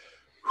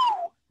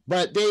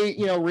 But they,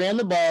 ran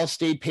the ball,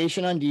 stayed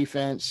patient on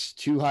defense,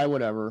 too high,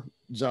 whatever,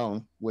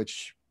 zone,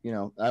 which,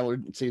 I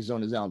would say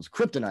zone is Allen's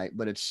kryptonite,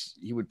 but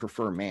he would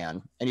prefer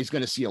man. And he's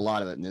going to see a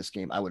lot of it in this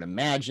game, I would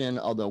imagine,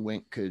 although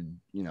Wink could,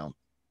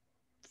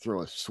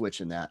 throw a switch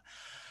in that.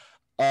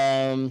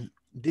 And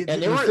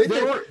there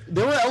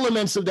were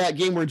elements of that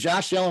game where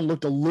Josh Allen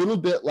looked a little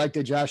bit like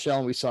the Josh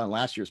Allen we saw in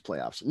last year's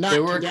playoffs.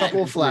 There were a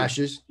couple of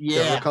flashes. Yeah.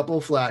 There were a couple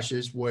of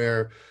flashes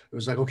where it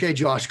was like, okay,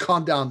 Josh,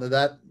 calm down.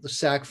 The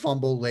sack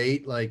fumble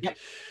late. Like,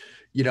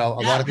 a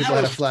lot of people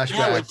had a flashback.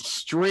 That was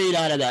straight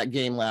out of that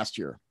game last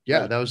year.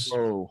 Yeah, that was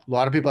a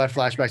lot of people had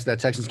flashbacks to that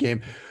Texans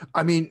game.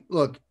 I mean,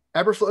 look,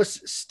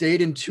 Eberflus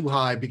stayed in too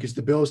high because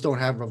the Bills don't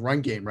have a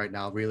run game right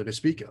now, really, to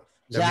speak of.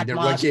 Their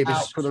run game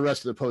is for the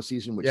rest of the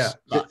postseason, which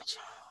sucks.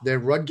 Their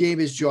run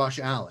game is Josh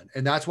Allen.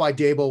 And that's why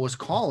Dabo was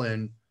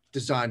calling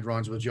designed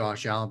runs with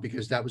Josh Allen,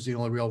 because that was the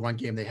only real run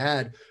game they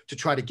had to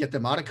try to get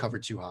them out of cover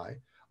too high.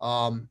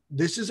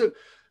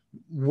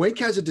 Wink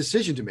has a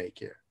decision to make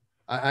here.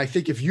 I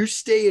think if you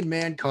stay in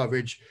man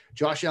coverage,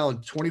 Josh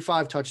Allen,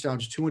 25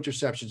 touchdowns, 2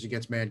 interceptions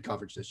against man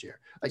coverage this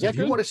year. Like, if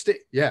you want to stay,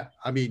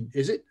 I mean,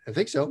 is it? I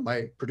think so.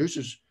 My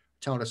producer's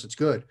telling us it's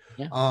good.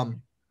 Yeah.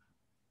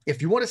 If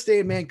you want to stay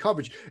in man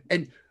coverage,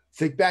 and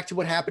think back to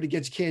what happened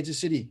against Kansas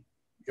City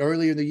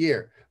earlier in the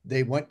year,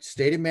 they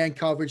stayed in man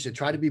coverage. They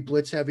tried to be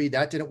blitz heavy.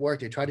 That didn't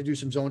work. They tried to do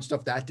some zone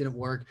stuff. That didn't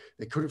work.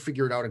 They couldn't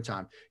figure it out in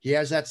time. He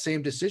has that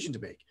same decision to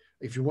make.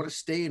 If you want to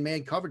stay in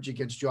man coverage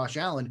against Josh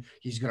Allen,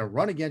 he's going to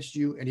run against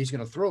you and he's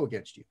going to throw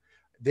against you.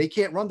 They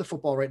can't run the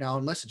football right now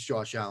unless it's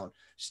Josh Allen.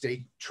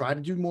 Try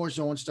to do more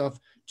zone stuff,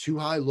 too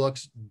high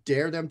looks,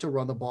 dare them to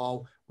run the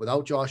ball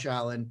without Josh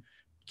Allen,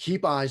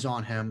 keep eyes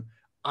on him.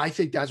 I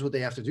think that's what they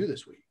have to do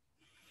this week.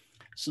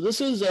 So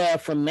this is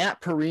from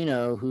Matt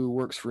Perino, who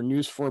works for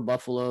News 4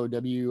 Buffalo,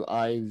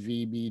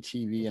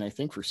 WIVB-TV, and I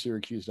think for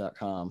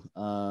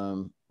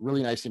Syracuse.com.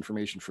 Really nice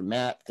information from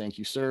Matt. Thank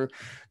you, sir.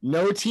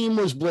 No team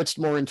was blitzed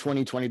more in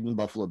 2020 than the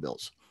Buffalo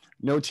Bills.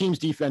 No team's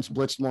defense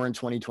blitzed more in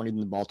 2020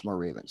 than the Baltimore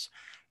Ravens.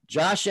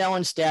 Josh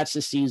Allen stats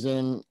this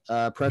season,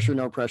 pressure,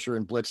 no pressure,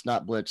 and blitz,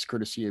 not blitz,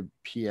 courtesy of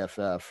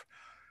PFF.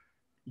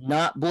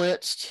 Not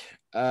blitzed.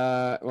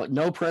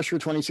 No pressure,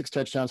 26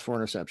 touchdowns, 4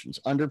 interceptions.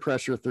 Under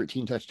pressure,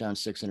 13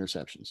 touchdowns, 6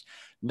 interceptions.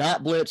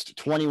 Not blitzed,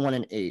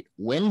 21-8.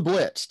 When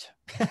blitzed,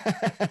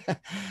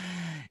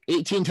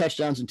 18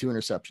 touchdowns and 2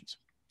 interceptions.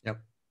 Yep.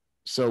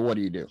 So what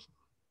do you do?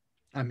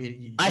 I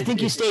mean, I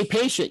think you stay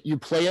patient. You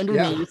play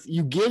underneath.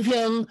 You give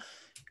him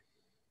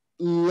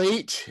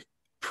late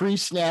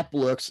pre-snap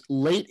looks,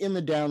 late in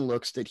the down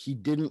looks that he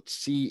didn't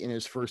see in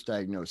his first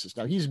diagnosis.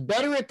 Now, he's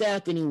better at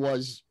that than he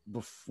was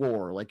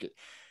before.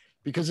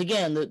 Because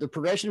again, the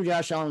progression of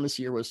Josh Allen this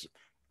year was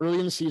early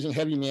in the season,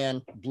 heavy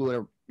man,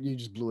 you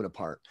just blew it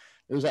apart.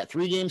 There was that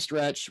 3-game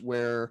stretch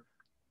where,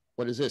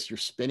 what is this? You're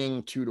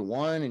spinning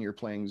 2-1 and you're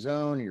playing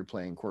zone and you're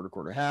playing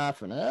quarter,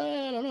 half. And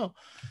I don't know.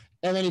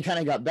 And then he kind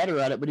of got better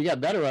at it, but he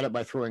got better at it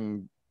by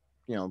throwing,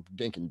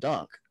 dink and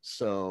dunk.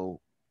 So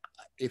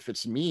if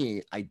it's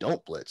me, I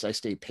don't blitz. I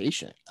stay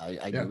patient.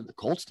 I do what the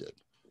Colts did.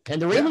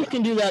 And the Ravens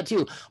can do that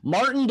too.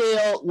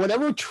 Martindale,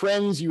 whatever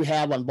trends you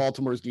have on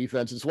Baltimore's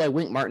defense, it's why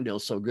Wink Martindale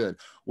is so good.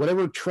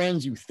 Whatever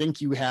trends you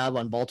think you have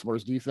on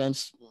Baltimore's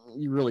defense,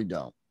 you really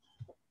don't.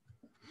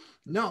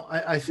 No,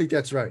 I think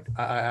that's right.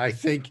 I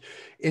think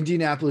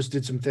Indianapolis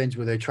did some things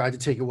where they tried to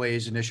take away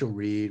his initial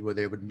read, where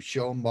they would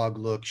show him mug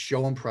looks,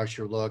 show him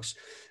pressure looks,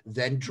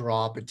 then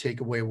drop and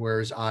take away where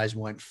his eyes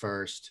went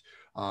first.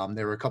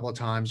 There were a couple of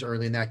times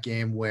early in that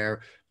game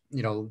where,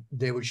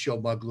 they would show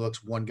mug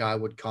looks. One guy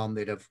would come,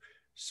 they'd have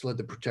slid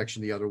the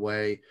protection the other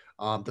way,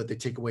 that they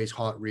take away his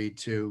hot read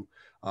too.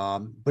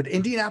 But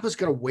Indianapolis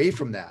got away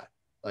from that,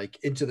 like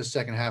into the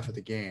second half of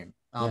the game.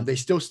 They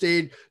still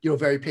stayed,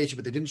 very patient,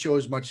 but they didn't show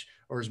as much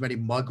or as many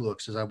mug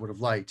looks as I would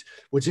have liked.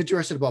 What's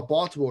interesting about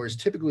Baltimore is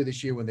typically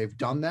this year when they've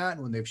done that,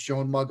 when they've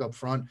shown mug up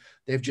front,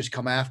 they've just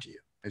come after you.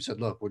 They've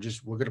said, look, we're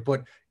going to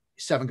put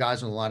 7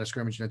 guys on the line of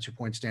scrimmage in a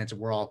 2-point stance and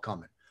we're all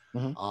coming.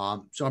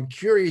 Mm-hmm. So I'm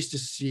curious to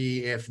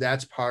see if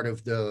that's part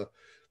of the,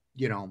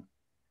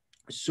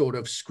 sort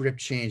of script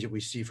change that we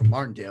see from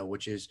Martindale,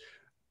 which is,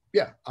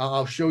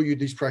 I'll show you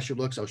these pressure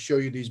looks. I'll show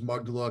you these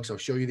mugged looks. I'll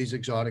show you these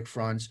exotic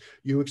fronts.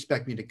 You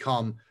expect me to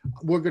come.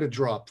 We're going to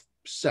drop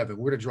 7.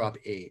 We're going to drop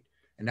 8.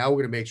 And now we're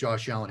going to make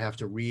Josh Allen have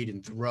to read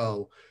and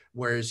throw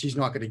Whereas he's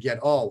not going to get,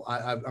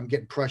 I'm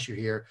getting pressure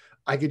here.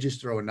 I could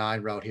just throw a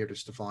 9 route here to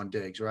Stephon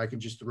Diggs, or I can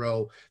just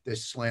throw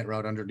this slant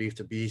route underneath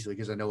to Beasley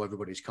because I know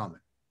everybody's coming.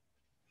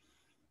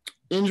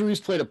 Injuries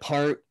played a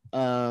part.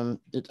 I'm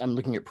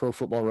looking at Pro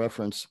Football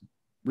Reference.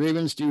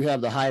 Ravens do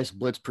have the highest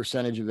blitz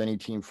percentage of any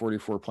team,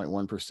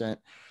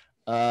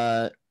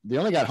 44.1%. They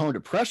only got home to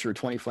pressure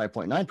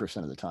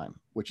 25.9% of the time,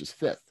 which is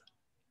 5th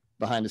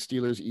behind the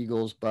Steelers,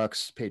 Eagles,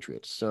 Bucks,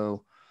 Patriots.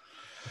 So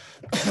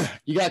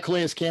you got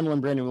Calais Campbell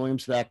and Brandon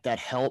Williams back. That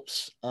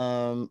helps.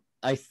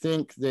 I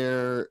think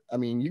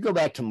you go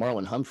back to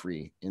Marlon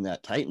Humphrey in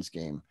that Titans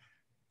game.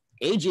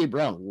 A.J.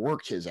 Brown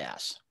worked his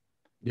ass.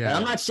 Yeah. And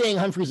I'm not saying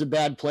Humphrey's a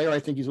bad player. I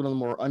think he's one of the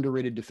more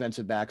underrated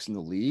defensive backs in the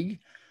league.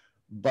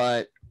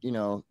 But,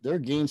 there are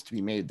gains to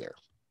be made there.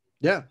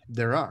 Yeah,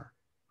 there are.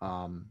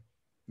 And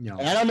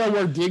I don't know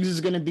where Diggs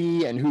is going to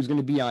be and who's going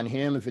to be on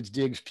him. If it's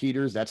Diggs,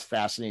 Peters, that's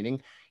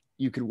fascinating.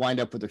 You could wind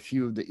up with a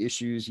few of the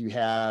issues you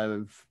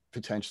have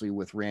potentially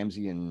with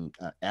Ramsey and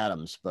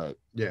Adams. But,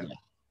 yeah.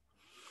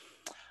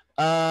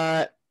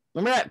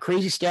 Remember that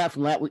crazy stat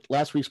from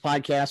last week's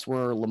podcast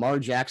where Lamar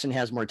Jackson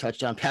has more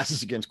touchdown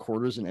passes against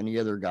quarters than any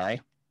other guy?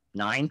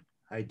 9?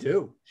 I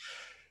do.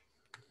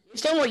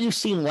 Based on what you've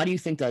seen, why do you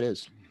think that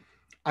is?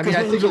 I think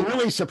it's a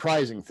really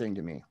surprising thing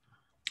to me.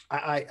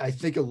 I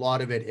think a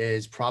lot of it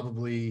is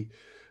probably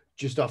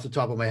just off the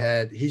top of my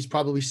head. He's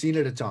probably seen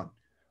it a ton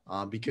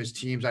because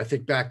teams, I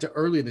think back to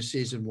early in the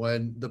season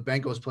when the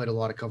Bengals played a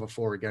lot of cover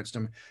 4 against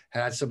him,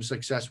 had some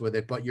success with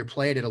it, but you're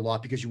playing it a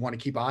lot because you want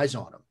to keep eyes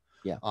on him.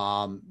 Yeah.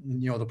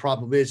 The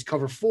problem is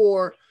cover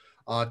 4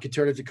 can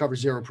turn into cover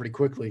 0 pretty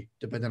quickly,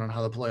 depending on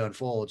how the play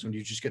unfolds. When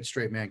you just get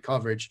straight man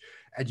coverage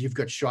and you've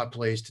got shot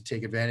plays to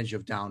take advantage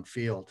of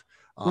downfield.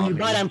 When you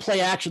buy on play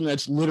action,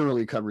 that's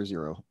literally cover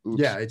 0.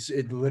 Oops. Yeah,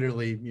 it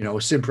literally,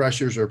 sim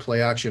pressures or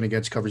play action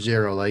against cover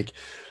 0. Like,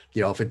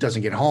 if it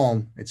doesn't get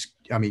home,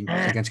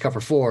 against cover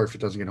 4, if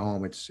it doesn't get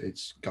home,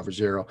 it's cover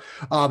 0.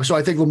 So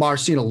I think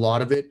Lamar's seen a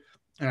lot of it.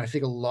 And I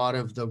think a lot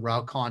of the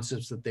route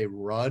concepts that they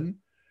run,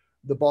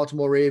 the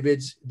Baltimore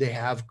Ravens, they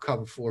have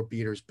cover 4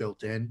 beaters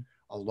built in.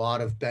 A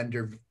lot of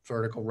bender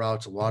vertical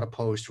routes, a lot of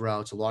post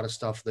routes, a lot of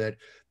stuff that,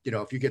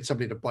 if you get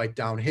somebody to bite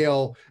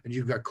downhill and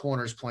you've got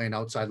corners playing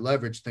outside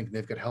leverage, thinking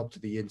they've got help to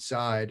the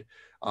inside,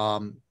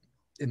 and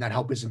that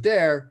help isn't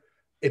there,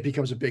 it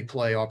becomes a big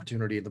play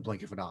opportunity in the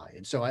blink of an eye.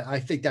 And so I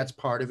think that's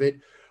part of it.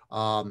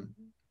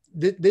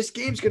 This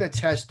game's going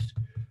to test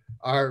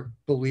our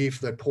belief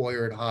that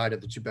Poyer and Hyde are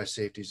the 2 best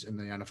safeties in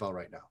the NFL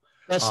right now.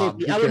 Best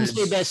safety. I wouldn't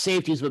say best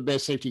safeties, but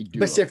best safety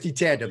duo. Best safety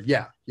tandem.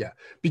 Yeah.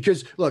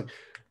 Because look,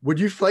 when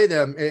you play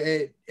them,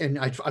 and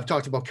I've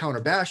talked about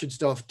counter bash and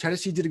stuff,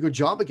 Tennessee did a good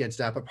job against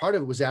that, but part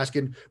of it was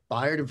asking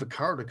Byard and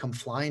Vaccaro to come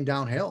flying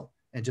downhill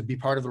and to be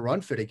part of the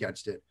run fit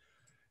against it.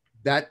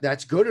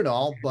 That's good and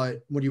all,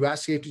 but when you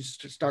ask safeties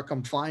to start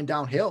come flying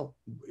downhill,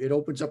 it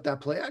opens up that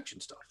play action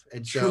stuff.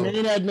 And so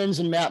Tremaine Edmonds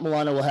and Matt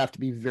Milano will have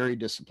to be very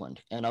disciplined,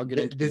 and I'll get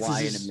into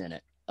why in a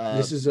minute.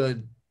 This is a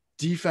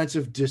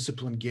defensive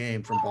discipline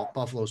game from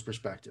Buffalo's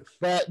perspective.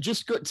 But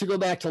just to go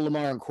back to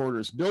Lamar and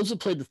quarters, Bills have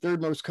played the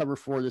 3rd most cover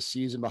 4 this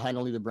season behind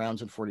only the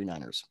Browns and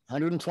 49ers.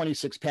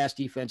 126 pass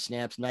defense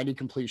snaps, 90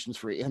 completions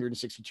for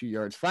 862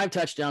 yards, 5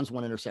 touchdowns,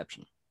 1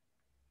 interception.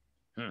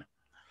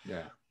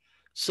 Yeah.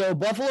 So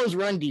Buffalo's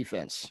run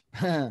defense,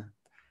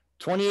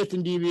 20th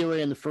in DVOA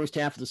in the first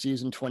half of the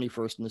season,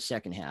 21st in the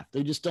second half.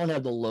 They just don't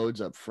have the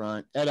loads up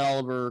front. Ed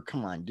Oliver,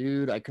 come on,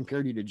 dude. I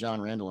compared you to John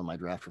Randall in my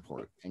draft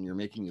report, and you're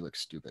making me look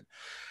stupid.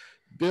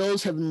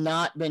 Bills have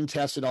not been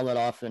tested all that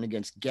often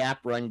against gap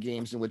run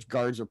games in which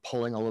guards are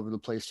pulling all over the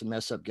place to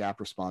mess up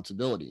gap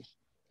responsibility.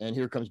 And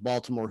here comes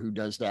Baltimore, who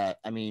does that.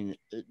 I mean,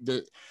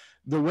 the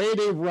way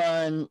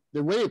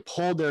they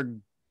pull their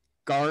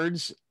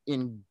guards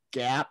in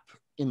gap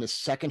in the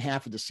second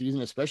half of the season,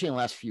 especially in the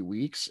last few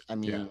weeks,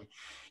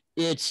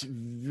 it's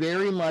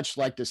very much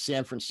like the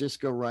San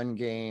Francisco run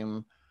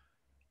game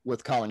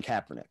with Colin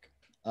Kaepernick.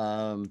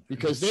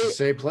 Because they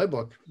same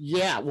playbook.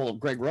 Yeah, well,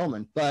 Greg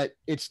Roman, but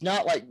it's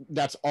not like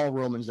that's all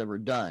Roman's ever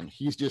done.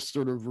 He's just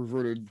sort of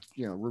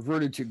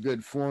reverted to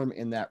good form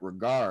in that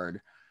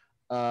regard.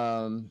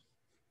 So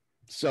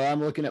I'm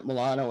looking at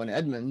Milano and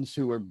Edmonds,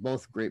 who are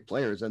both great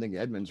players. I think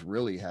Edmonds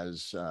really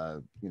has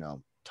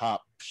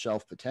top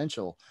shelf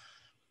potential.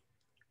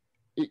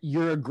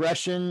 Your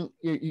aggression,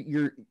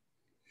 you're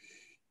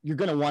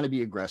going to want to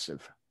be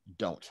aggressive.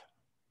 Don't.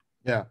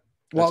 Yeah.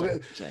 Well,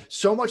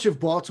 so much of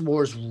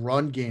Baltimore's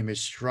run game is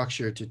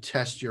structured to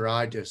test your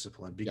eye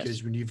discipline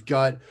because when you've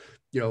got,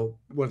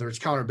 whether it's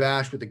counter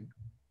bash with the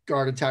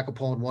guard and tackle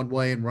pulling one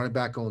way and running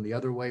back going the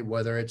other way,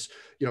 whether it's,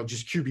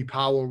 just QB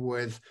power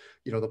with,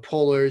 the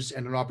pullers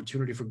and an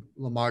opportunity for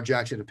Lamar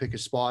Jackson to pick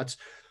his spots.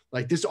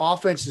 Like this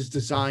offense is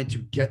designed to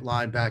get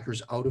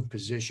linebackers out of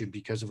position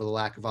because of a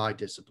lack of eye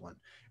discipline.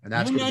 and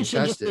that's You going to be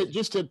mentioned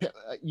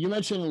tested. you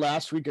mentioned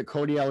last week a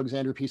Cody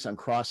Alexander piece on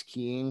cross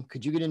keying.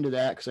 Could you get into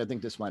that? Because I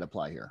think this might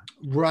apply here.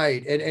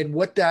 Right. And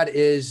what that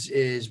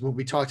is when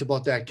we talked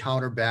about that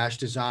counter bash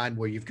design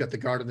where you've got the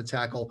guard and the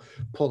tackle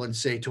pulling,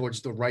 say,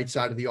 towards the right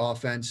side of the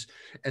offense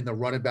and the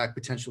running back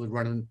potentially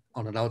running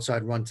on an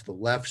outside run to the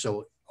left.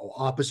 So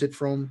opposite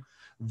from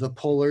the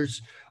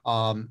pullers.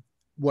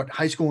 What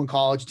high school and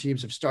college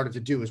teams have started to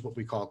do is what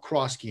we call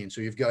cross keying. So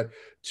you've got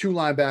two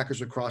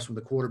linebackers across from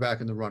the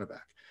quarterback and the running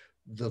back.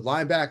 The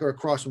linebacker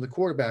across from the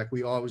quarterback,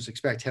 we always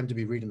expect him to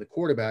be reading the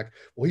quarterback.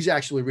 Well, he's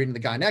actually reading the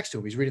guy next to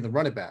him. He's reading the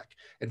running back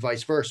and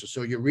vice versa.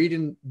 So you're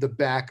reading the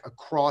back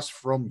across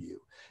from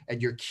you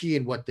and you're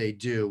keying what they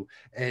do.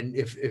 And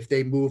if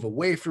they move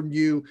away from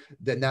you,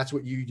 then that's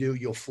what you do.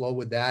 You'll flow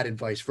with that and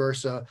vice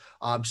versa.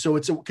 So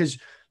it's because,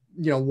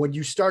 when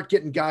you start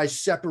getting guys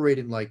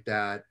separating like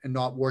that and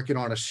not working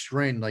on a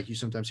string, like you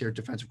sometimes hear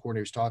defensive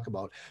coordinators talk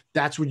about,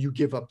 that's when you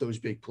give up those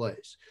big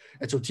plays.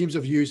 And so teams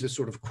have used this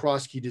sort of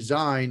cross key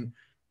design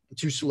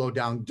to slow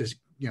down,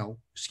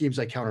 schemes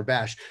like counter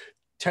bash.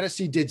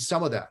 Tennessee did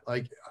some of that.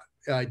 Like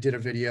I did a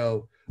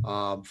video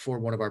for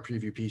one of our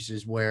preview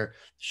pieces where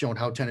showing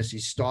how Tennessee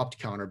stopped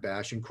counter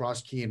bash, and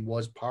cross keying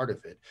was part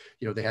of it.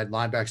 They had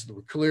linebackers that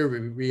were clearly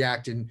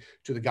reacting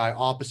to the guy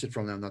opposite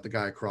from them, not the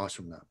guy across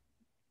from them.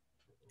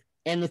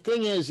 And the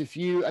thing is,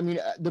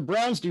 the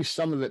Browns do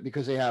some of it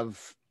because they have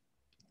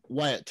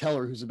Wyatt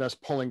Teller, who's the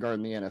best pulling guard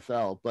in the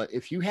NFL. But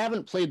if you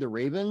haven't played the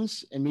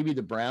Ravens and maybe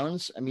the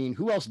Browns,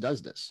 who else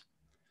does this?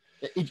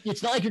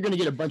 It's not like you're going to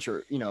get a bunch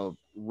of,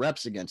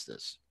 reps against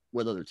this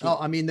with other teams.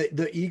 Oh,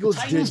 the Eagles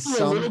did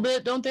some a little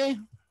bit, don't they?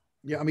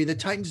 Yeah, the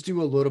Titans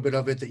do a little bit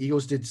of it. The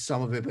Eagles did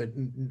some of it, but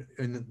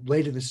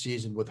late in the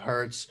season with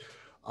Hurts,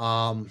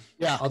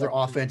 other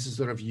offenses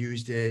that have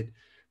used it.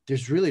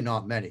 There's really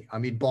not many.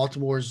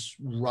 Baltimore's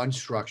run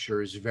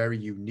structure is very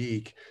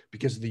unique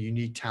because of the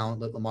unique talent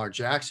that Lamar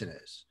Jackson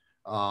is.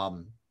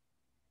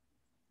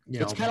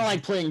 It's kind of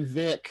like playing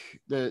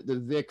Vic,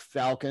 the Vic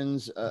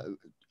Falcons,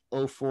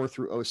 04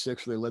 through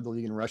 06, where they led the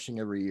league in rushing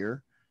every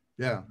year.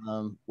 Yeah.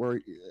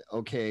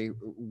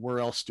 Where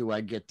else do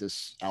I get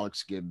this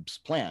Alex Gibbs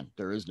plan?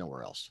 There is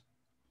nowhere else.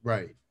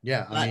 Right.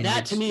 Yeah.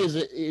 That to me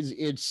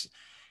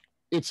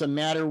it's a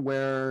matter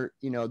where,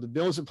 the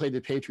Bills have played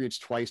the Patriots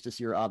twice this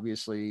year.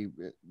 Obviously,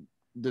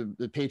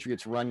 the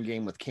Patriots run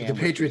game with Cam. The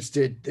Patriots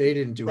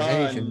didn't do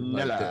anything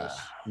like this.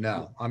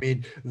 No,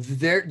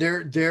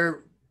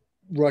 their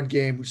run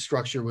game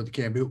structure with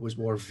Cam Newton was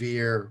more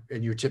veer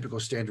and your typical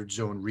standard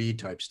zone read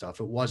type stuff.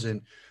 It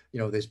wasn't,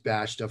 this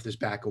bash stuff, this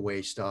back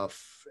away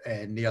stuff,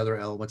 and the other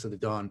elements that they've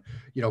done,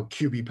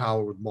 QB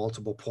power with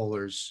multiple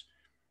pullers.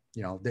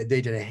 They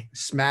did a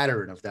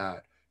smattering of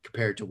that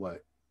compared to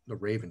what the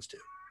Ravens do.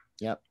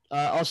 Yep.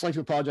 I also like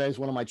to apologize.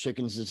 One of my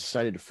chickens has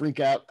decided to freak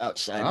out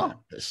outside. Oh.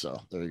 So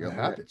there you go. It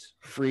happens.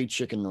 Free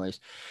chicken noise.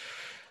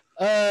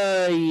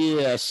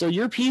 Yeah. So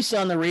your piece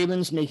on the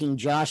Ravens making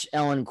Josh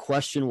Allen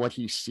question what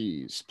he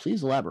sees.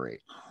 Please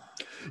elaborate.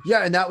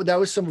 Yeah, and that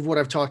was some of what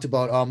I've talked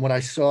about. When I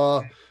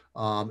saw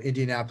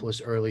Indianapolis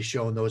early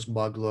showing those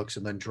mug looks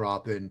and then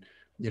dropping,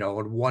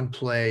 on one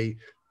play,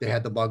 they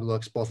had the mug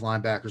looks. Both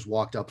linebackers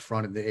walked up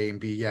front in the A and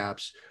B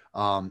gaps.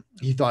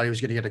 He thought he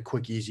was going to get a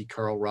quick, easy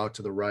curl route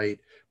to the right,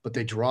 but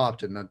they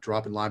dropped, and the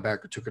dropping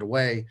linebacker took it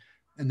away.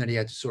 And then he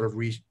had to sort of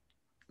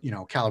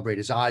calibrate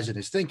his eyes and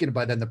his thinking,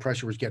 but then the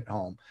pressure was getting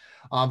home.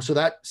 So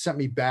that sent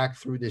me back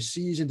through this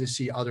season to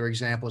see other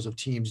examples of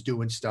teams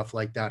doing stuff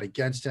like that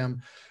against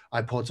him.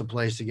 I pulled some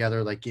plays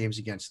together, like games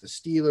against the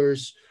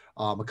Steelers,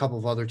 a couple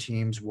of other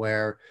teams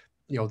where,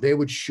 they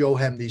would show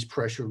him these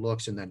pressure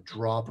looks and then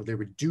drop, or they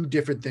would do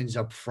different things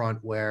up front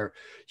where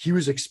he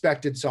was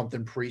expected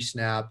something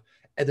pre-snap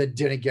and then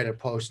didn't get it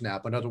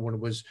post-snap. Another one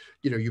was,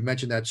 you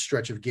mentioned that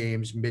stretch of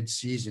games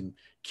mid-season,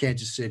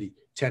 Kansas City,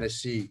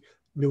 Tennessee,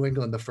 New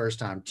England the first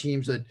time,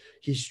 teams that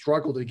he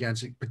struggled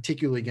against,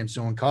 particularly against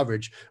zone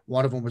coverage.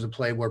 One of them was a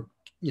play where,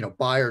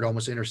 Byard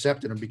almost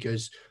intercepted him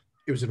because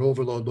it was an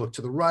overload look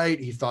to the right.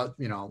 He thought,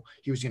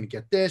 he was going to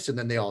get this, and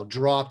then they all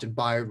dropped, and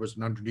Byard was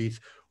an underneath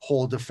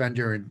hole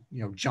defender and,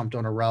 jumped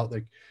on a route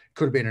that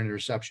could have been an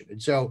interception.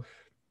 And so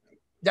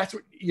that's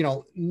what,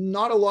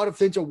 not a lot of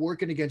things are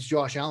working against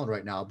Josh Allen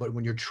right now, but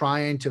when you're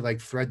trying to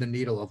thread the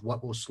needle of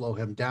what will slow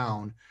him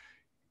down,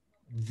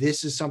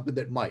 this is something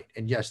that might.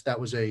 And yes, that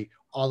was a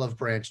olive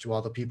branch to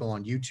all the people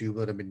on YouTube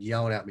that have been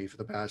yelling at me for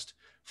the past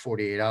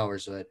 48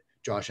 hours that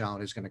Josh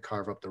Allen is going to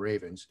carve up the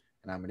Ravens,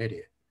 and I'm an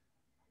idiot.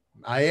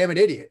 I am an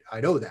idiot.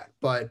 I know that,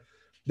 but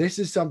this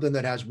is something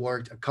that has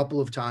worked a couple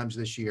of times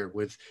this year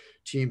with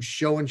teams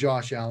showing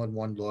Josh Allen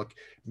one look,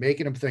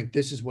 making him think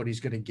this is what he's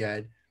going to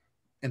get,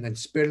 and then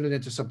spinning it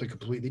into something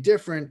completely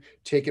different,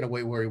 taking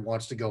away where he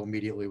wants to go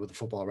immediately with the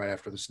football right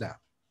after the snap.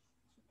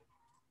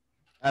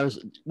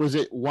 Was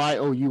it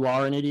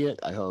YOUR an idiot?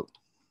 I hope.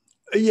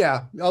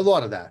 Yeah, a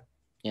lot of that.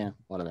 Yeah,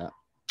 a lot of that.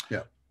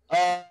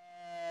 Yeah.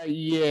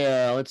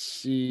 Yeah, let's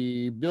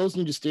see. Bills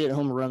need to stay at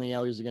home around the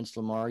alleys against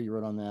Lamar. You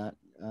wrote on that.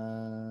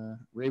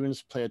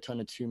 Ravens play a ton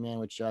of two-man,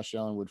 which Josh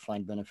Allen would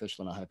find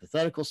beneficial in a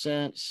hypothetical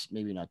sense.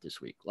 Maybe not this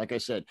week. Like I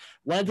said,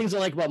 one of the things I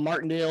like about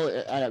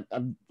Martindale,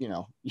 I'm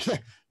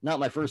not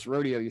my first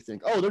rodeo. You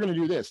think, oh, they're going to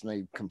do this, and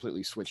they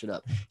completely switch it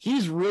up.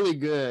 He's really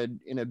good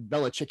in a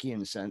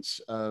Belichickian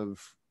sense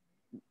of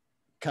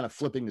kind of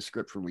flipping the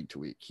script from week to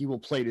week. He will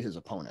play to his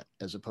opponent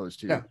as opposed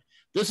to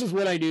this is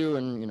what I do,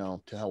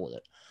 and to hell with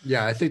it.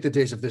 Yeah, I think the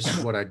days of this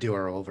is what I do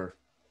are over.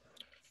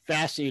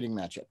 Fascinating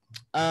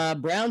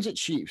matchup. Browns at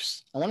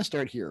Chiefs. I want to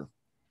start here.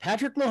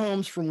 Patrick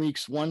Mahomes from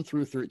weeks 1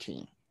 through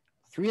 13.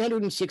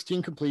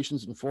 316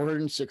 completions and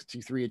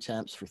 463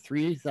 attempts for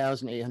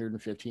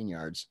 3,815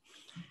 yards.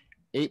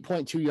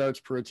 8.2 yards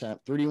per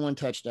attempt, 31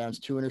 touchdowns,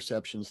 2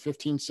 interceptions,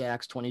 15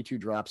 sacks, 22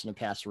 drops, and a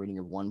passer rating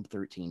of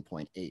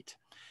 113.8.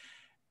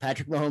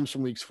 Patrick Mahomes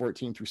from weeks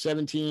 14 through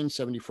 17,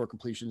 74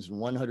 completions and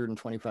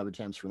 125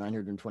 attempts for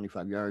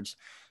 925 yards,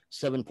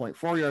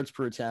 7.4 yards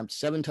per attempt,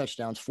 7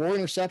 touchdowns, 4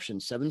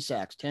 interceptions, 7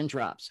 sacks, 10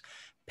 drops,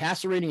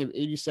 passer rating of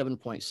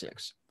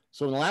 87.6.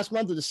 So in the last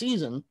month of the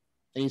season,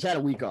 and he's had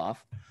a week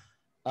off,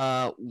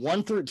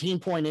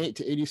 113.8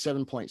 to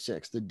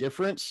 87.6. The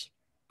difference,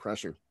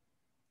 pressure.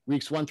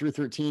 Weeks 1 through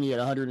 13, he had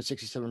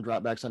 167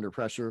 dropbacks under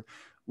pressure.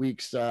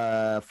 Weeks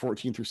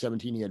 14 through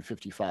 17, he had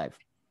 55.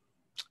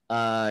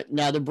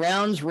 Now the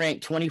Browns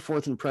ranked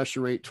 24th in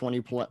pressure rate,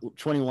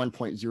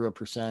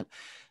 21.0%.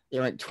 They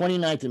ranked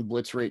 29th in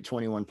blitz rate,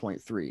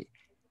 21.3.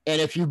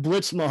 And if you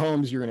blitz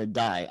Mahomes, you're going to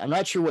die. I'm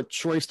not sure what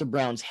choice the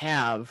Browns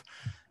have,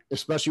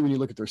 especially when you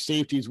look at their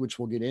safeties, which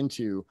we'll get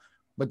into.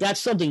 But that's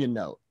something to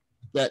note,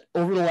 that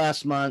over the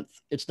last month,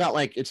 it's not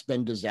like it's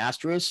been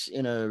disastrous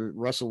in a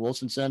Russell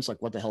Wilson sense,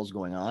 like what the hell's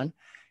going on.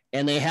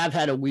 And they have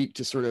had a week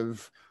to sort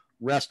of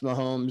rest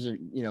Mahomes,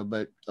 and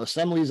but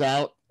Assembly's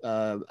out.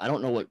 I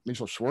don't know what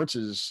Mitchell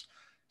Schwartz's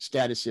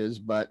status is,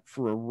 but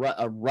for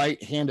a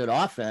right-handed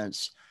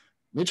offense,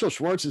 Mitchell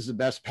Schwartz is the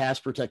best pass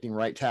protecting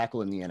right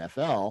tackle in the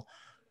NFL.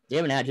 They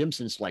haven't had him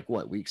since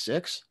week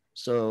 6.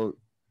 So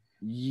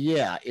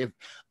yeah, if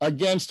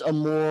against a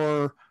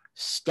more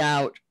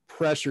stout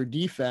pressure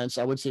defense,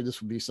 I would say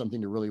this would be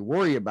something to really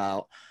worry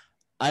about.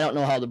 I don't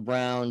know how the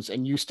Browns,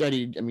 and you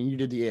studied, you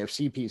did the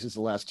AFC pieces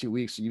the last 2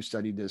 weeks, so you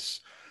studied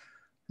this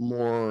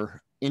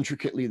more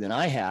intricately than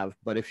I have.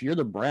 But if you're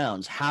the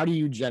Browns, how do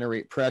you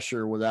generate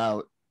pressure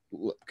without,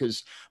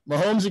 because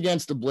Mahomes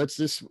against the blitz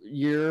this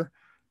year,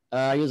 he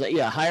has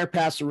a higher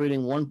passer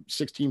rating,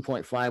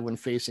 116.5 when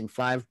facing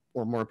 5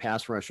 or more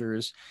pass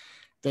rushers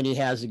than he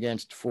has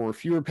against 4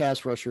 fewer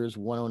pass rushers,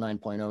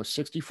 109.0,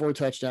 64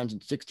 touchdowns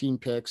and 16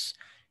 picks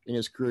in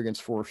his career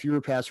against 4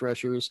 fewer pass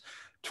rushers,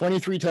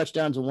 23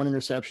 touchdowns and 1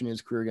 interception in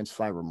his career against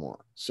 5 or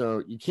more.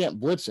 So you can't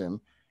blitz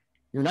him.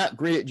 You're not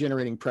great at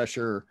generating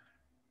pressure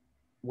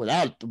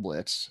without the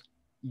blitz.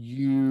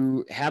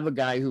 You have a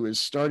guy who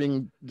is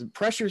the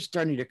pressure is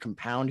starting to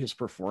compound his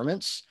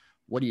performance.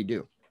 What do you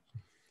do?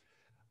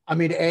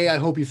 I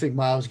hope you think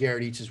Myles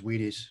Garrett eats his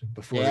Wheaties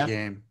before the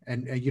game.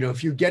 And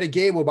if you get a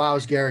game where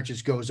Myles Garrett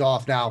just goes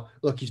off. Now,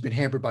 look, he's been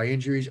hampered by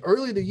injuries.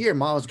 Early in the year,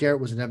 Myles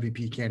Garrett was an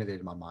MVP candidate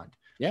in my mind.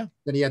 Yeah.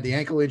 Then he had the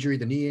ankle injury,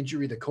 the knee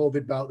injury, the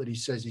COVID bout that he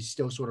says he's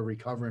still sort of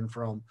recovering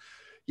from.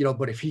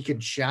 But if he can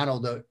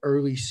channel the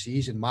early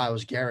season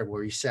Myles Garrett,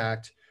 where he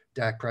sacked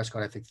Dak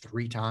Prescott, I think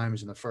 3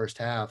 times in the first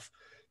half,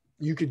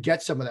 you could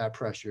get some of that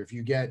pressure. If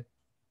you get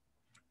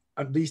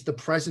at least the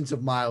presence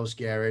of Myles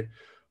Garrett,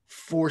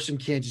 forcing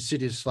Kansas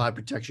City to slide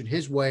protection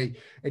his way,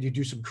 and you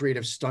do some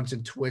creative stunts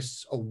and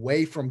twists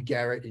away from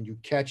Garrett and you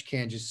catch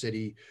Kansas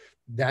City,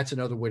 that's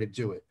another way to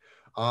do it.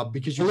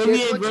 Because you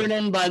Olivier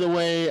Vernon, by the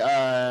way,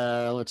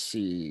 let's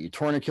see,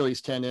 torn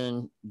Achilles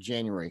tendon,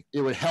 January.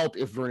 It would help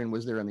if Vernon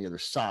was there on the other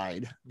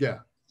side. Yeah,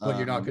 but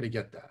you're not going to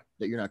get that.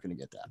 You're not going to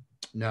get that.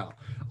 No,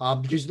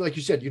 because like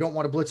you said, you don't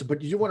want to blitz it,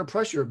 but you do want to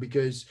pressure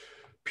because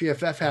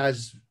PFF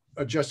has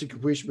adjusted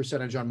completion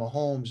percentage on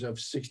Mahomes of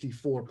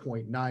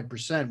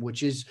 64.9%,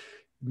 which is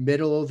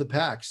middle of the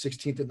pack,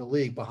 16th in the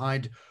league,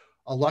 behind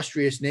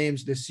illustrious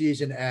names this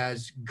season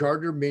as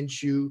Gardner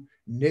Minshew,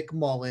 Nick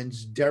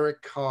Mullins,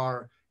 Derek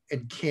Carr,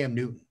 and Cam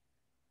Newton.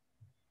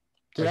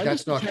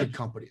 That's not good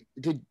company.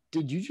 Did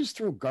you just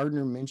throw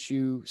Gardner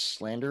Minshew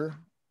slander?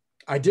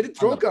 I didn't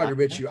throw Gardner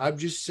Minshew. I'm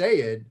just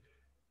saying,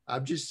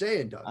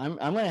 Doug. I'm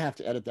going to have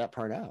to edit that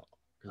part out.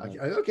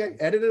 Okay,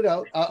 edit it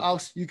out.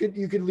 You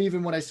can leave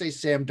him when I say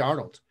Sam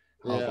Darnold.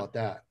 How about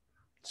that?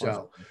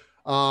 So,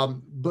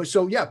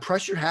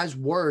 pressure has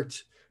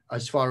worked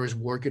as far as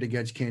working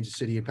against Kansas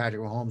City and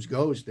Patrick Mahomes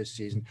goes this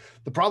season.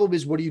 The problem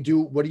is, what do you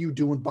do? What are you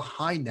doing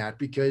behind that?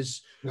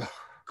 Because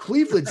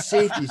Cleveland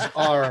safeties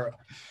are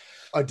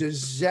a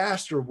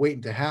disaster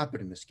waiting to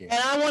happen in this game.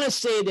 And I want to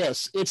say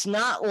this: it's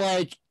not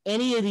like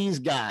any of these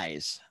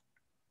guys.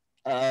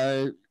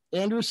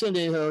 Andrew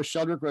Sandejo,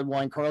 Sheldrick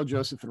Redwine, Carl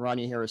Joseph, and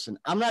Ronnie Harrison.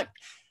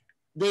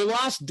 They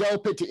lost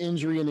Delpit to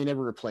injury and they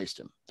never replaced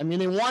him.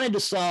 They wanted to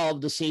solve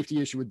the safety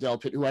issue with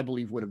Delpit, who I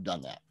believe would have done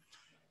that.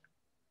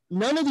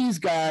 None of these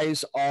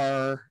guys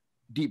are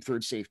deep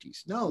third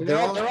safeties. No, they're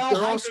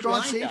all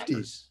strong linebackers.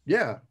 safeties.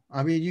 Yeah.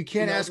 I mean, you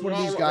can't ask one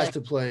of these guys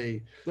to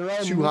play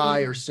too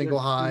high or single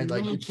high.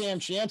 Like Cam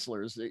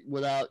Chancellors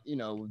without,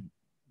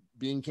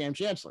 being Cam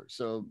Chancellor.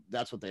 So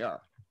that's what they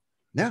are.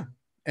 Yeah.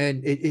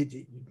 And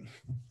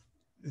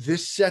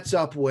this sets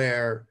up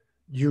where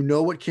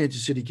what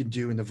Kansas City can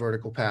do in the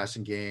vertical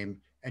passing game,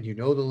 and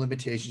the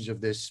limitations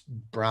of this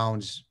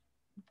Browns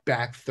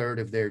back third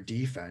of their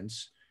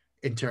defense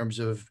in terms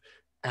of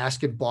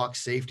asking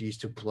box safeties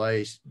to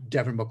play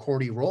Devin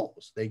McCourty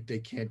roles. They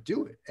can't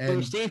do it. And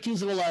the safeties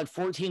have allowed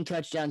 14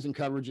 touchdowns in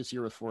coverage this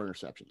year with 4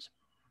 interceptions.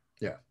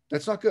 Yeah,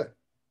 that's not good.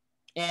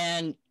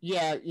 And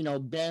yeah,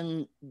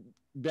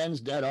 Ben's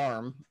dead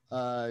arm,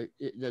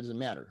 it doesn't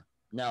matter.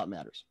 Now it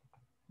matters.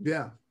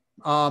 Yeah.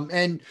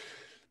 And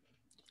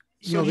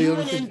so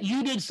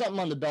you did something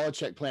on the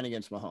Belichick plan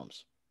against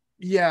Mahomes.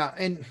 Yeah,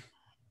 and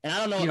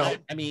I don't know.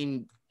 I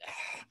mean,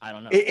 I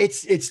don't know.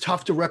 It's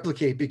tough to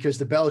replicate because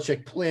the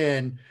Belichick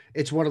plan,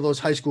 it's one of those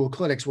high school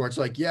clinics where it's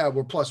like, yeah,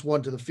 we're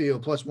 +1 to the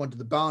field, +1 to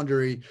the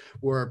boundary.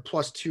 We're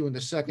 +2 in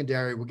the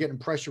secondary. We're getting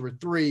pressure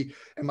with 3.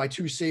 And my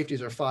 2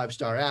 safeties are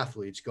 5-star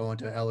athletes going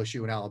to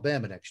LSU and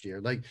Alabama next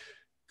year. Like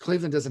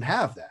Cleveland doesn't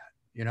have that.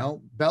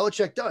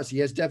 Belichick does. He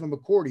has Devin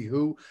McCourty,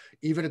 who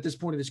even at this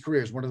point in his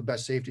career is one of the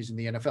best safeties in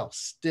the NFL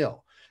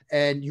still.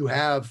 And you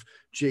have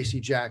J.C.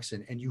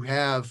 Jackson and you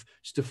have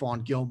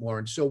Stephon Gilmore.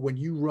 And so when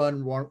you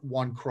run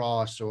one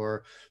cross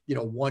or,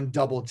 1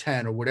 double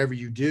 10 or whatever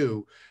you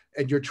do,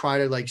 and you're trying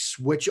to like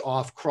switch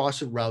off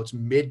crossing routes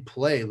mid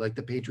play, like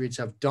the Patriots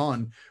have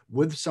done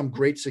with some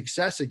great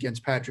success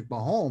against Patrick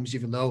Mahomes,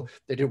 even though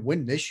they didn't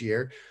win this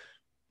year,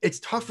 it's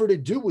tougher to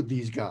do with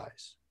these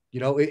guys.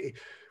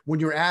 When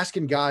you're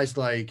asking guys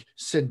like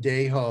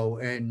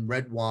Sendejo and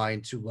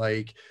Redwine to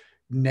like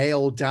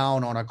nail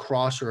down on a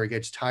crosser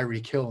against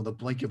Tyreek Hill in the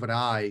blink of an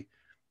eye,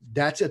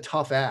 that's a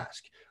tough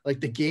ask.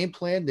 Like the game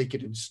plan, they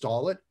could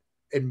install it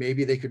and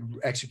maybe they could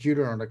execute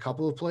it on a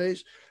couple of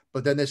plays.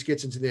 But then this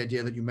gets into the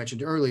idea that you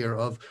mentioned earlier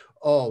of,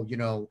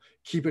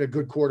 keeping a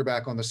good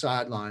quarterback on the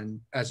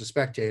sideline as a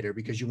spectator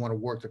because you want to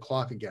work the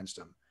clock against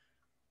him.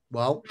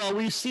 Well,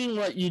 we've seen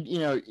what you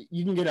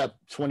can get up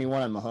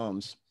 21 on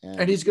Mahomes.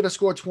 And he's going to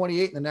score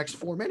 28 in the next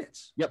 4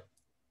 minutes. Yep.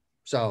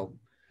 So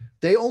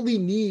they only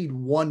need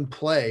one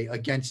play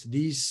against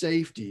these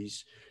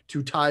safeties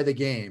to tie the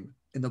game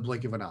in the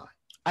blink of an eye.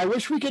 I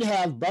wish we could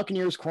have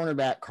Buccaneers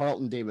cornerback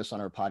Carlton Davis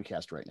on our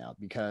podcast right now,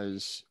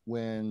 because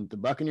when the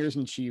Buccaneers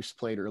and Chiefs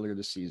played earlier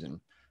this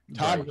season,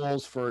 Todd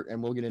Bowles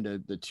and we'll get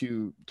into the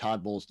 2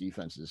 Todd Bowles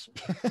defenses,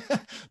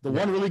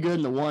 one really good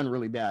and the one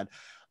really bad.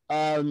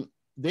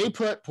 They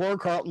put poor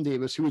Carlton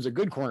Davis, who was a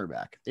good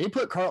cornerback. They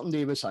put Carlton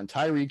Davis on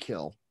Tyreek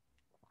Hill.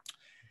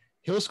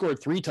 Hill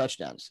scored 3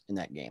 touchdowns in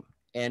that game.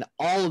 And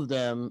all of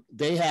them,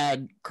 they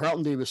had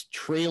Carlton Davis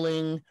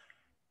trailing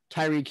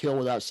Tyreek Hill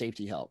without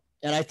safety help.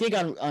 And I think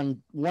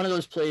on one of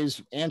those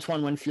plays,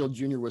 Antoine Winfield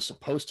Jr. was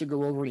supposed to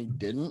go over and he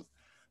didn't.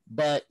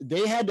 But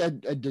they had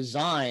a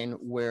design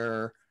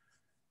where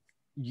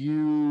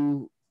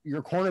your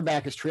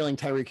cornerback is trailing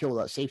Tyreek Hill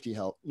without safety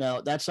help. Now,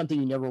 that's something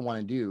you never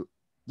want to do.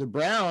 The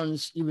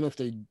Browns, even if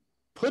they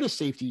put a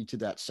safety to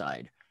that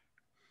side,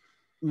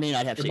 may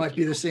not have safety. It might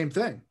be the same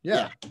thing.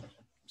 Yeah.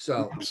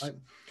 So,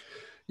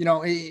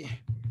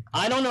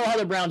 I don't know how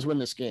the Browns win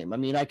this game. I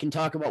mean, I can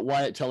talk about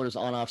Wyatt Teller's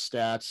on-off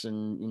stats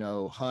and,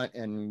 Hunt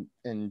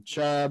and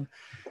Chubb.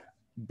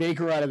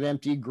 Baker out of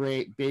empty,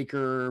 great.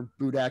 Baker,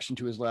 boot action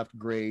to his left,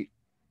 great.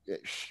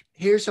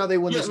 Here's how they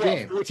win this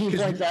game. 14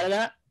 points out of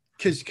that?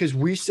 Because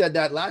we said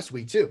that last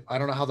week too. I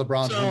don't know how the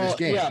Browns win this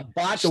game.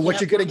 Yeah, so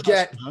what you're going to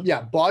get,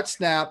 bot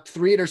snap,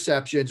 3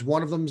 interceptions.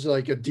 One of them's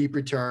like a deep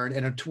return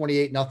and a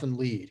 28-0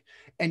 lead.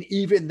 And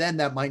even then,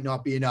 that might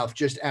not be enough.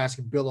 Just ask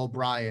Bill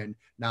O'Brien,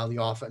 now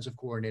the offensive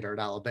coordinator at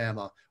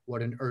Alabama,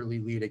 what an early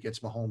lead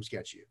against Mahomes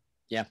gets you.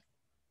 Yeah,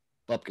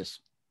 Bupkis.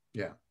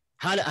 Yeah.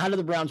 How do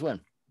the Browns win?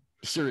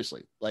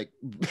 Seriously, like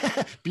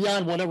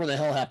beyond whatever the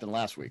hell happened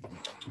last week.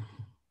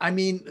 I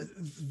mean,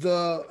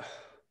 the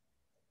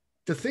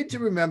thing to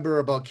remember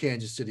about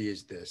Kansas City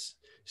is this: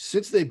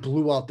 since they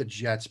blew out the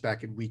Jets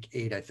back in week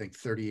 8, I think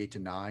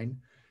 38-9,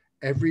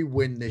 every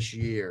win this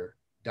year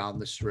down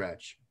the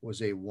stretch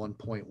was a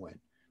 1-point win.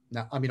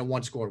 Now, a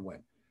 1-score win.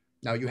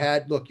 Now you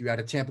had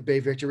a Tampa Bay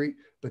victory,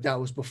 but that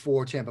was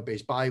before Tampa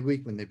Bay's bye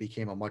week when they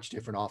became a much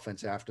different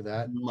offense after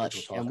that. And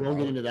we'll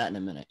get into that in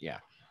a minute. Yeah.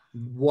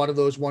 One of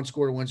those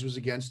 1-score wins was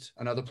against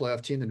another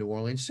playoff team, the New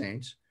Orleans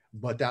Saints,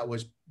 but that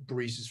was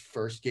Breeze's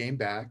first game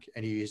back,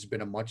 and he has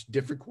been a much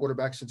different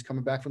quarterback since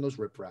coming back from those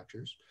rib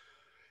fractures.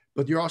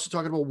 But you're also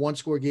talking about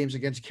 1-score games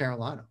against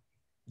Carolina,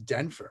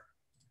 Denver,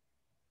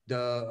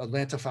 the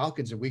Atlanta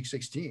Falcons in week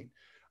 16,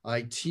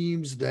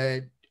 teams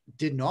that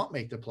did not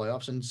make the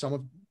playoffs, and some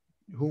of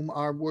whom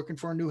are working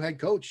for a new head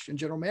coach and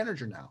general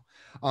manager now.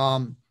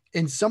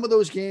 In some of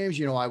those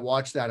games, I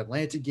watched that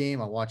Atlanta game.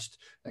 I watched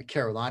that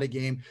Carolina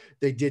game.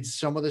 They did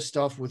some of the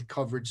stuff with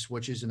coverage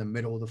switches in the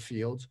middle of the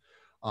field.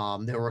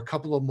 There were a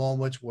couple of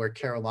moments where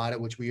Carolina,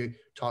 which we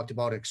talked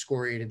about,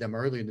 excoriated them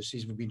early in the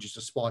season for being just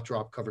a spot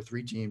drop cover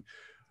 3 team.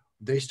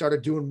 they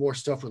started doing more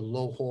stuff with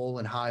low hole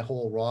and high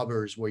hole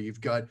robbers, where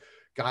you've got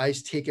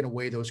guys taking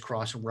away those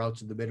crossing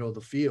routes in the middle of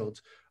the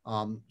field.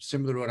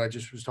 Similar to what I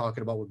just was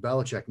talking about with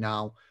Belichick.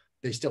 Now,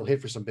 they still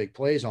hit for some big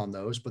plays on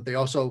those, but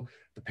the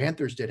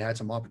Panthers had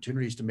some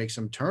opportunities to make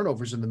some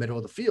turnovers in the middle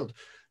of the field.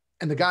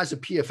 And the guys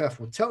at PFF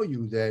will tell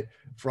you that,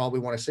 for all we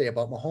want to say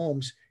about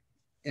Mahomes,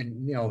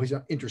 and his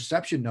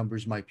interception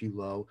numbers might be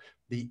low,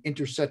 the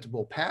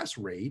interceptable pass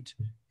rate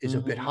is a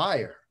bit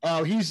higher.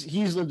 Oh,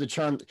 he's lived a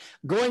charm.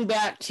 Going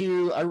back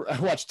to, I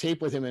watched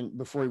tape with him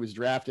before he was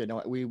drafted.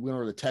 We went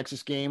over the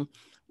Texas game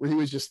where he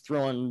was just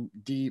throwing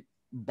deep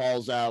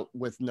balls out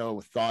with no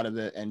thought of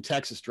it, and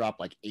Texas dropped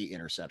like 8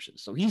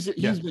 interceptions. So he's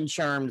been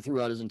charmed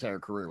throughout his entire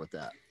career with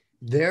that.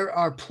 There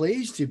are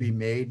plays to be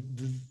made.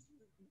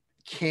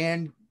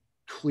 Can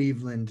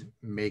Cleveland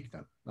make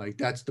them? Like,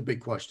 that's the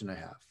big question I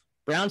have.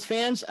 Browns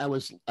fans, I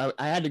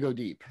had to go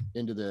deep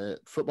into the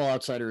Football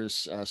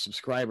Outsiders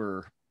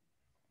subscriber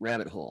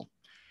rabbit hole.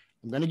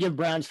 I'm going to give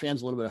Browns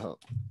fans a little bit of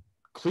hope.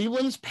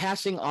 Cleveland's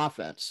passing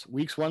offense,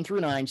 weeks 1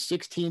 through 9,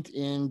 16th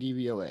in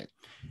DVOA.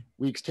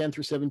 Weeks 10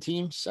 through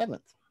 17,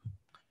 7th.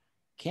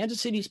 Kansas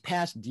City's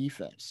pass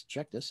defense.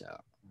 Check this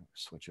out.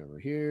 Switch over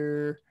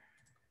here.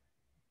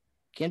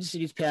 Kansas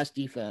City's pass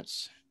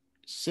defense,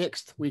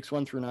 6th, weeks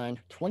 1 through 9,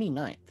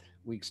 29th,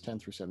 weeks 10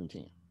 through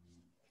 17.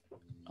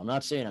 I'm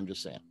not saying, I'm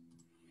just saying.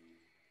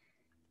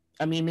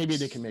 I mean, maybe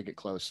they can make it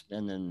close,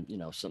 and then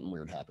something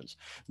weird happens.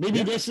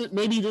 Maybe this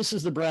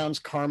is the Browns'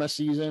 karma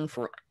season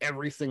for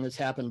everything that's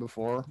happened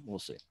before. We'll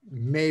see.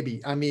 Maybe.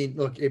 I mean,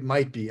 look, it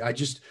might be.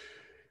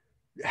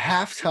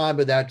 Halftime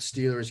of that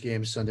Steelers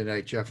game Sunday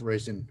night, Jeff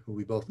Raisin, who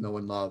we both know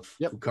and love,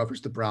 who covers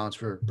the Browns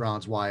for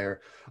Browns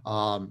Wire,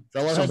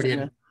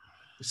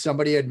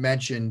 somebody had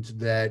mentioned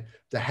that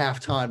the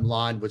halftime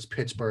line was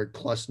Pittsburgh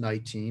plus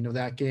 19 of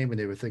that game, and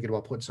they were thinking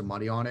about putting some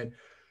money on it.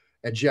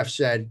 And Jeff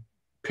said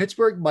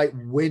Pittsburgh might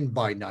win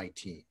by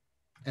 19.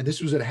 And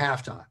this was at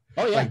halftime.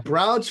 Oh, yeah. Like,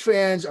 Browns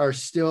fans are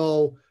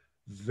still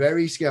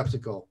very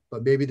skeptical,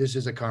 but maybe this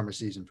is a karma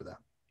season for them.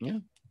 Yeah.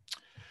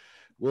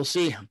 We'll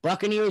see.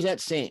 Buccaneers at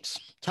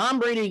Saints. Tom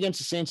Brady against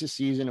the Saints this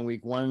season in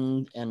week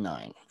 1 and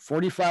 9.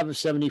 45 of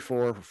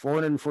 74 for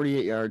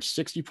 448 yards,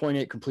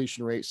 60.8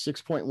 completion rate,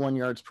 6.1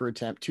 yards per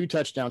attempt, 2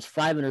 touchdowns,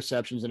 5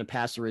 interceptions, and a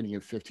passer rating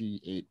of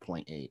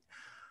 58.8.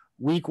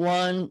 Week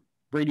 1,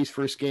 Brady's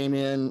first game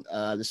in.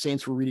 The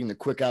Saints were reading the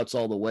quick outs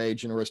all the way.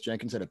 Janoris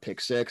Jenkins had a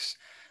pick 6.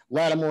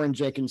 Lattimore and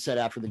Jenkins said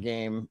after the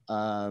game,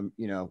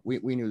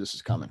 we knew this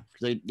was coming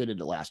because they did it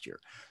last year.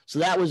 So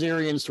that was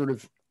Arians sort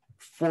of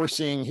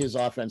forcing his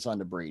offense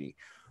onto Brady.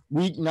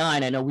 Week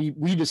 9, I know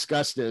we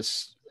discussed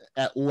this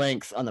at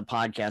length on the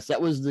podcast.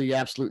 That was the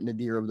absolute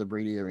nadir of the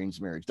Brady Arians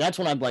marriage. That's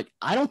when I'm like,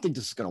 I don't think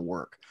this is going to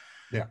work.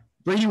 Yeah.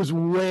 Brady was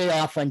way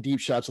off on deep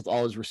shots with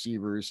all his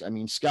receivers. I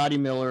mean, Scotty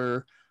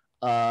Miller,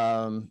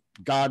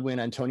 Godwin,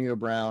 Antonio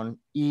Brown,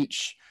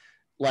 each,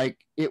 like,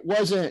 it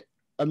wasn't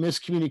a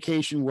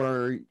miscommunication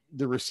where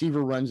the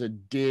receiver runs a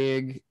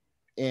dig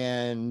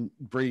and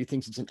Brady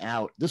thinks it's an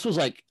out. This was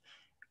like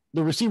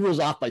the receiver was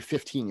off by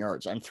 15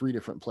 yards on 3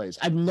 different plays.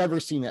 I've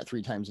never seen that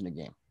 3 times in a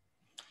game.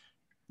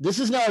 This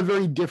is now a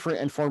very different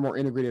and far more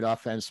integrated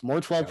offense, more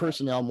 12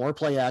 personnel, more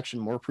play action,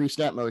 more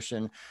pre-snap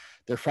motion.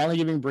 They're finally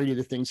giving Brady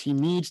the things he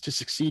needs to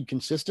succeed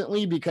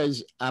consistently,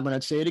 because I'm going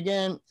to say it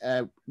again.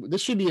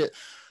 This should be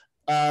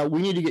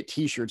we need to get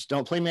t-shirts.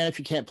 Don't play man if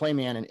you can't play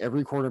man. And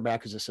every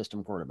quarterback is a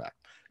system quarterback.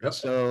 Yep.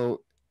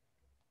 So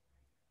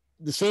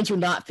the Saints are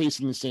not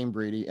facing the same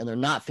Brady, and they're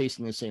not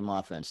facing the same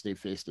offense they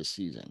faced this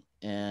season.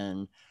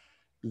 And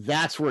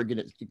that's where it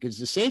gets, because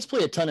the Saints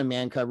play a ton of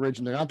man coverage,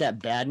 and they're not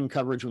that bad in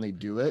coverage when they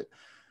do it.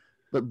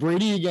 But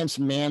Brady against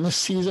man this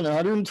season,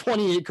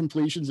 128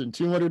 completions and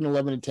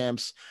 211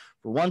 attempts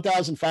for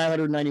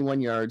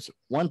 1,591 yards,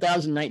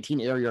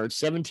 1,019 air yards,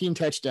 17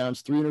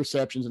 touchdowns, 3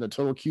 interceptions, and a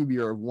total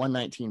QBR of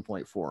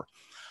 119.4.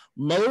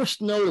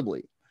 Most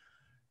notably,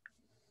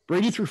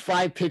 Brady threw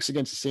 5 picks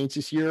against the Saints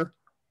this year.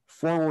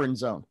 4 were in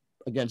zone,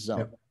 against zone.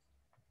 Yep.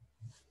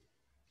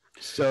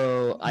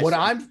 So I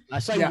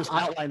saw you just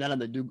outline that on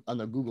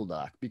the Google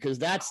Doc, because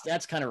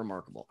that's kind of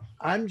remarkable.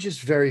 I'm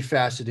just very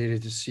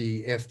fascinated to see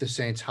if the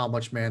Saints, how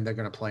much man they're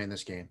going to play in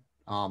this game.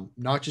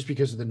 Not just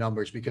because of the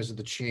numbers, because of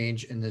the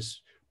change in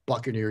this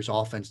Buccaneers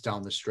offense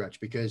down the stretch.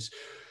 Because,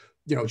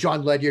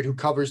 John Ledyard, who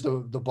covers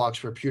the Bucs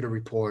for Pewter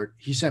Report,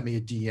 he sent me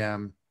a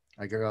DM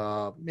like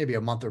maybe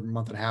a month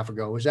and a half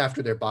ago. It was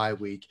after their bye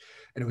week,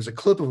 and it was a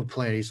clip of a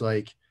play. And he's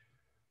like,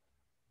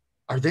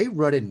 "Are they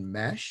running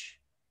mesh?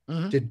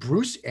 Mm-hmm. Did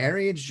Bruce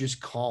Arians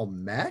just call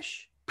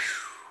mesh?"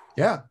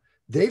 Yeah,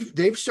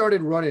 they've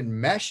started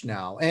running mesh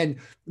now. And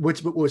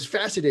what was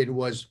fascinating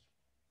was,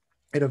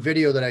 in a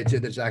video that I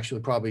did that's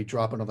actually probably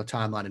dropping on the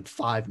timeline in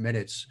 5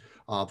 minutes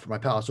for my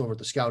pals over at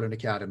the Scouting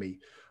Academy,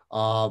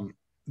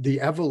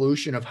 the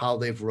evolution of how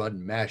they've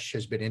run mesh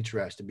has been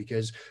interesting,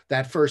 because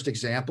that first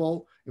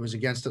example, it was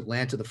against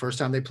Atlanta the first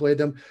time they played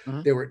them.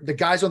 Mm-hmm. The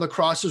guys on the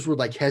crosses were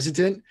like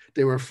hesitant.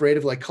 They were afraid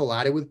of like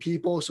colliding with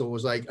people. So it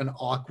was like an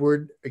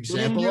awkward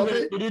example of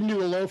it. They didn't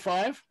do a low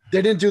 5.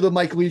 They didn't do the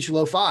Mike Leach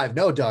low 5.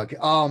 No, Doug.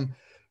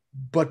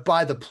 But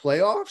by the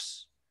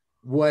playoffs,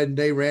 when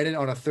they ran it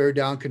on a third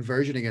down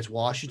conversion against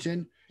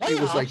Washington, it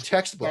was like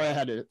textbook. Sorry, I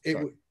had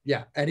to.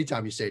 Yeah,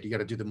 anytime you say it, you got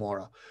to do the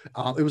Mora.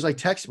 It was like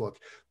textbook.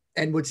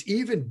 And what's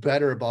even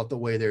better about the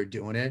way they're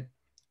doing it,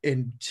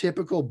 in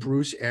typical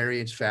Bruce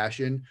Arians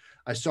fashion,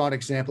 I saw an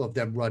example of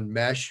them run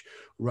mesh,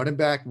 running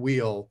back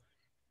wheel,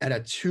 and a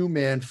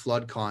 2-man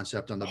flood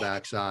concept on the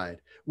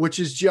backside, which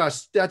is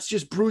that's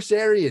just Bruce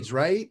Arians,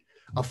 right?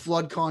 A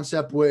flood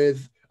concept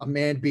with a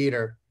man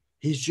beater.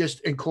 He's just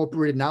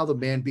incorporated now the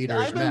man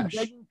beater is mesh.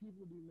 Begging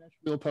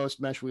people to do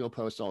mesh wheel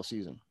post all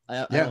season.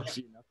 I don't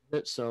see enough of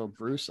it. So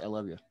Bruce, I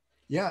love you.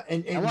 Yeah,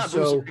 and I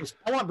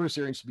want Bruce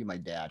Arians to be my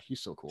dad. He's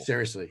so cool.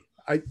 Seriously.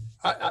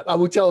 I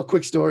will tell a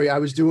quick story. I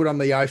was doing on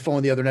the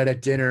iPhone the other night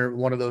at dinner,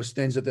 one of those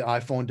things that the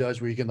iPhone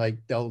does where you can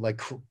they'll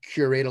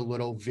curate a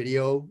little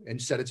video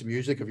and set it to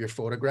music of your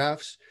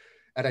photographs.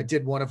 And I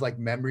did one of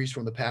memories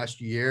from the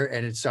past year,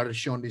 and it started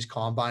showing these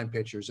combine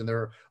pictures. And there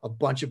are a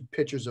bunch of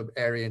pictures of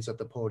Arians at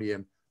the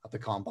podium at the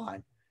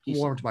combine.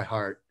 Warmed my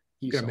heart.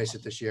 You're going to miss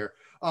it this year.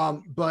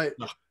 But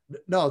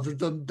no,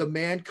 the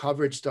man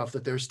coverage stuff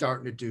that they're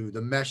starting to do,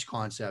 the mesh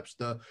concepts,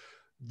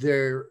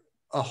 they're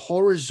a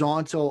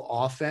horizontal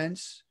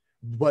offense,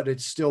 but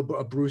it's still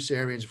a Bruce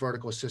Arians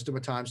vertical system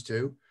at times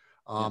too.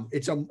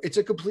 It's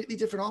a completely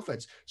different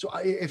offense. So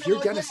if you're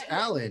Dennis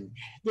Allen,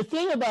 the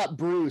thing about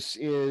Bruce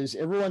is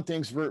everyone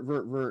thinks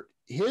vert.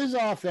 His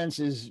offense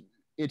is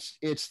it's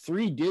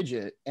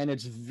 3-digit, and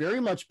it's very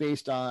much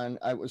based on.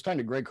 I was talking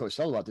to Greg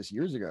Cosell about this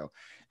years ago,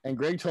 and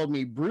Greg told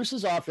me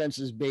Bruce's offense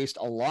is based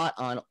a lot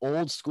on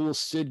old school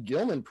Sid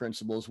Gilman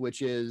principles,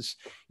 which is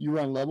you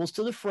run levels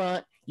to the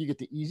front, you get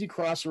the easy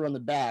crosser on the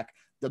back.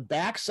 The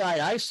backside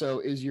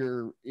ISO is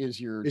your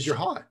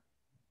hot.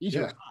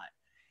 Hot.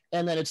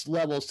 And then it's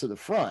levels to the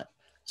front.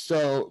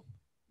 So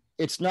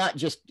it's not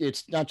just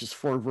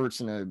 4 verts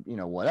and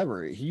a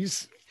whatever.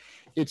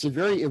 It's a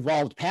very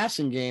evolved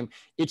passing game.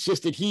 It's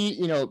just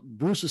that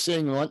Bruce was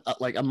saying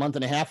like a month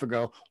and a half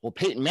ago, well,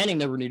 Peyton Manning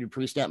never needed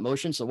pre-snap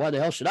motion, so why the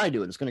hell should I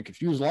do it? It's going to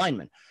confuse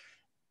linemen.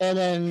 And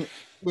then,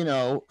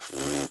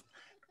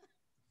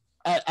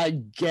 I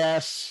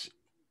guess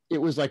it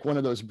was like one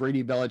of those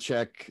Brady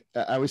Belichick.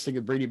 I always think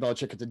of Brady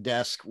Belichick at the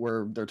desk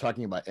where they're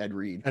talking about Ed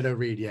Reed. Ed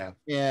Reed, yeah.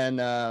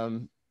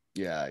 And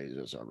yeah, he's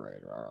just all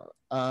right.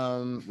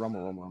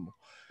 Rumble.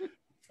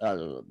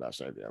 The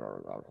best idea.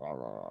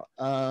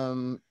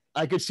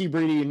 I could see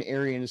Brady and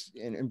Arians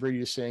and Brady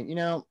just saying,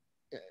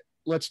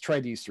 let's try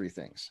these 3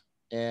 things.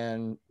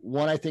 And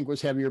one I think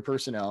was heavier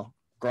personnel,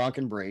 Gronk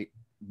and Brait,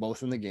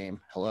 both in the game.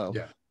 Hello.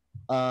 Yeah.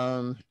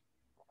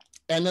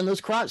 And then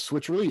those cross,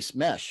 switch release,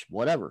 mesh,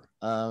 whatever.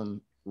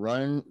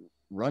 Run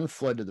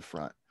flood to the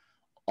front,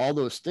 all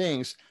those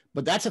things.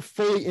 But that's a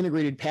fully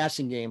integrated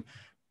passing game.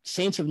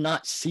 Saints have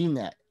not seen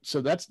that. So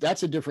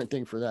that's a different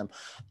thing for them.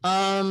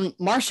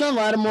 Marshawn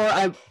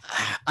Lattimore,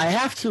 I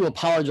have to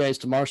apologize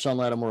to Marshawn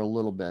Lattimore a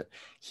little bit.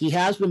 He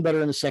has been better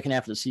in the second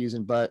half of the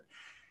season, but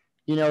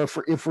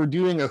if we're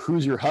doing a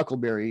who's your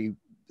Huckleberry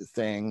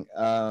thing,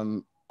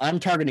 I'm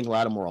targeting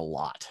Lattimore a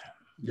lot.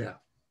 Yeah,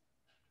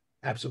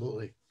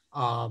 absolutely.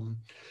 And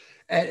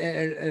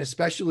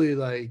especially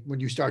when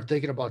you start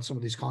thinking about some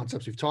of these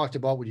concepts we've talked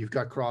about, when you've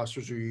got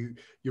crossers or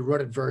you're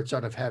running verts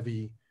out of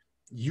heavy,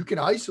 you can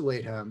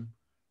isolate him.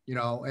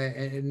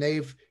 And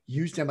they've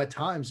used him at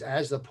times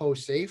as the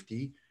post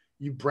safety.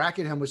 You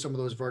bracket him with some of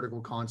those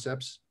vertical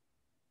concepts.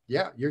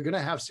 Yeah, you're going to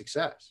have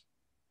success.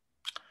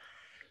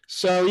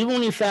 So even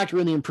when you factor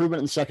in the improvement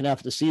in the second half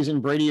of the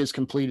season, Brady has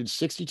completed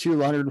 62 of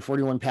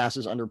 141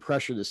 passes under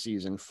pressure this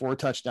season, 4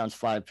 touchdowns,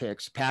 5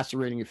 picks, passer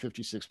rating of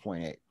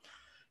 56.8.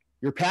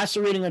 Your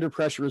passer rating under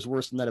pressure is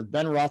worse than that of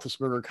Ben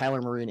Roethlisberger,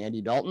 Kyler Murray, and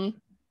Andy Dalton.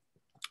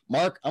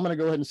 Mark, I'm going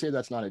to go ahead and say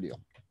that's not ideal.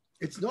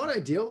 It's not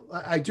ideal.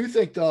 I do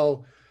think,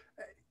 though,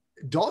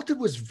 Dalton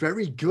was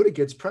very good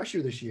against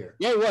pressure this year.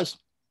 Yeah, he was.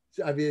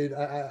 I mean,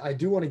 I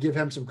do want to give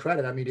him some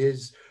credit. I mean,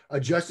 his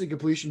adjusted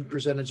completion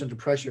percentage under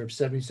pressure of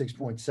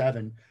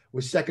 76.7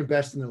 was second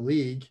best in the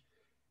league.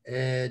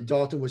 And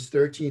Dalton was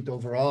 13th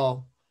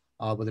overall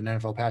with an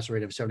NFL passer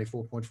rate of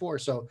 74.4.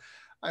 So,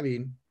 I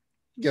mean,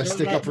 you got to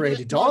stick up for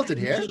Andy Dalton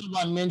here.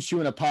 On Minshew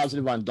and a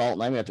positive on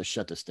Dalton. I'm going to have to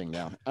shut this thing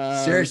down.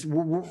 Seriously,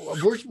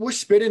 we're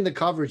spitting the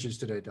coverages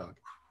today, Doug.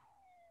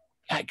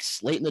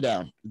 Yikes, late in the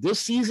down. This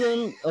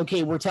season,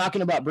 okay, we're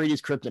talking about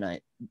Brady's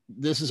kryptonite.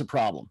 This is a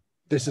problem.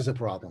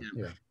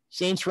 Yeah.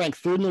 Saints rank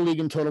 3rd in the league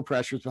in total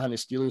pressures behind the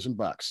Steelers and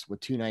Bucks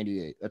with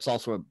 298. That's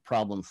also a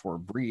problem for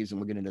Breeze,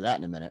 and we'll get into that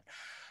in a minute.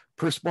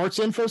 Per Sports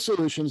Info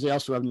Solutions, they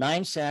also have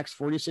 9 sacks,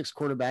 46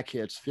 quarterback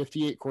hits,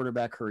 58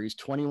 quarterback hurries,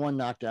 21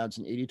 knockdowns,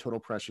 and 80 total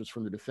pressures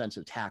from the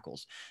defensive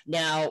tackles.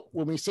 Now,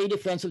 when we say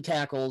defensive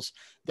tackles,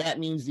 that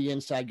means the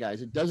inside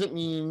guys. It doesn't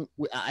mean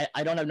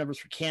I don't have numbers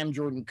for Cam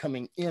Jordan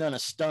coming in on a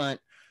stunt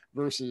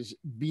versus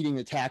beating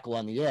the tackle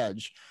on the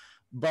edge.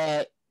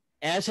 But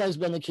as has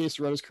been the case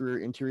throughout his career,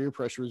 interior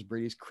pressure is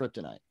Brady's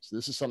kryptonite. So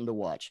this is something to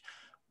watch.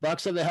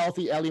 Bucks have a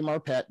healthy Ellie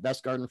Marpet,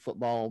 best guard in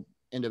football,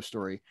 end of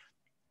story.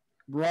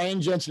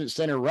 Ryan Jensen at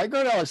center. Right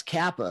guard Alex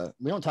Kappa.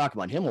 We don't talk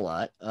about him a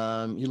lot.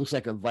 He looks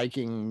like a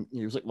Viking.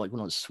 He was like one of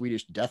those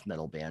Swedish death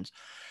metal bands.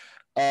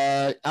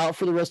 Out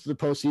for the rest of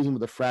the postseason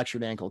with a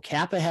fractured ankle.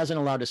 Kappa hasn't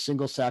allowed a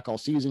single sack all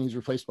season. He's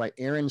replaced by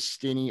Aaron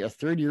Stinney, a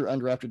third-year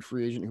undrafted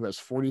free agent who has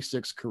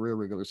 46 career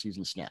regular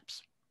season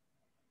snaps.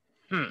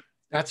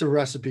 That's a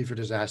recipe for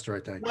disaster, I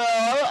think.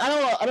 Well,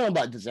 I don't know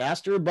about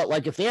disaster, but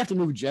like if they have to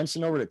move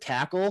Jensen over to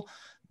tackle,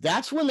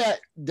 that's when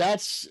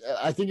that's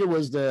I think it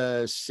was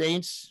the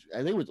Saints. I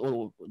think it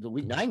was the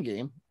Week 9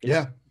 game.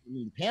 Yeah,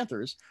 the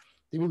Panthers.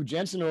 They moved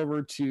Jensen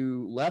over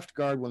to left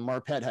guard when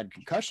Marpet had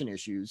concussion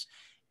issues,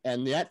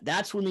 and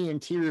that's when the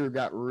interior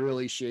got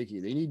really shaky.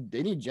 They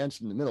need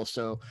Jensen in the middle.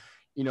 So,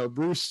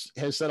 Bruce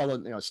has said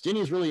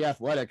Stinney is really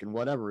athletic and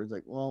whatever. It's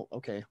like, well,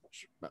 okay,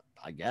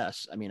 I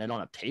guess. I mean, I don't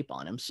have tape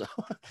on him, so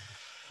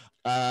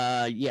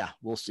yeah,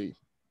 we'll see.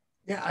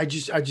 Yeah, I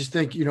just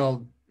think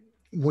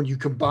when you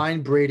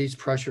combine Brady's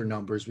pressure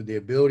numbers with the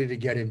ability to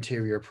get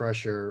interior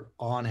pressure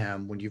on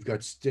him, when you've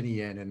got Stinney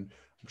in, and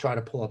I'm trying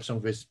to pull up some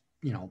of his,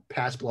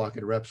 pass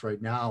blocking reps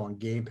right now on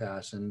Game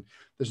Pass, and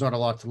there's not a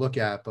lot to look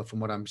at, but from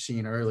what I'm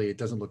seeing early, it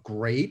doesn't look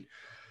great.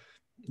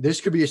 This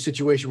could be a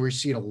situation where you're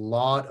seeing a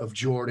lot of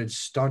Jordan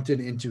stunted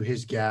into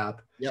his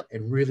gap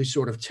and really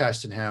sort of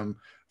testing him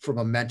from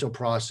a mental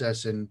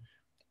process and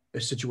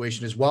a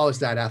situation, as well as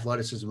that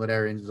athleticism that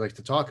Arians likes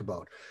to talk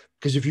about.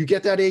 Because if you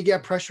get that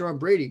A-gap pressure on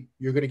Brady,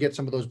 you're going to get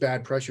some of those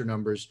bad pressure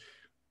numbers.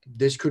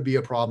 This could be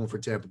a problem for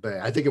Tampa Bay.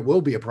 I think it will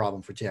be a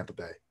problem for Tampa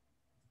Bay.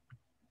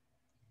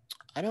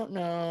 I don't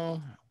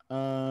know.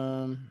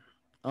 Oh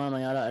my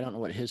God, I don't know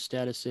what his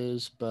status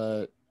is,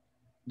 but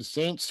the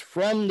Saints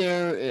from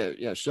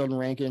their Sheldon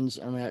Rankins,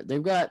 I mean,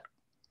 they've got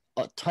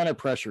a ton of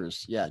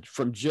pressures,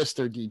 from just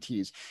their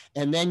DTs.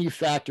 And then you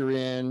factor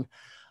in,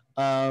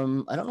 I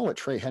don't know what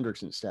Trey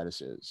Hendrickson's status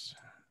is.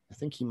 I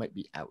think he might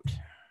be out.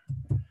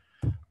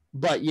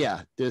 But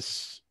yeah,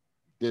 this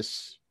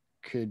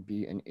could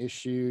be an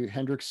issue.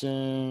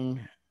 Hendrickson,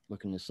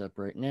 looking this up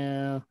right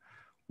now,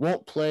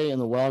 won't play in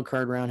the wild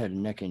card round, had a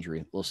neck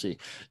injury. We'll see.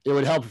 It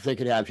would help if they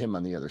could have him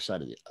on the other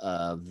side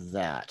of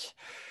that.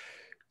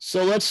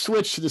 So let's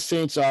switch to the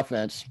Saints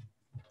offense.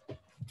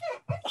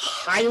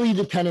 Highly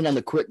dependent on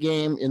the quick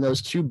game. In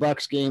those 2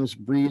 Bucs games,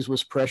 Breeze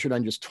was pressured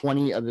on just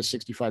 20 of his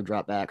 65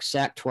 dropbacks,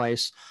 sacked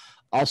twice,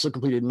 also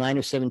completed 9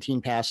 of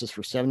 17 passes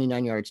for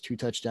 79 yards, 2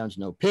 touchdowns,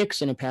 no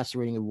picks, and a passer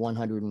rating of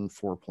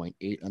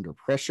 104.8 under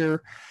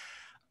pressure.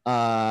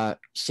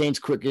 Saints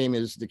quick game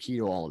is the key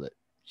to all of it.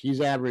 Breeze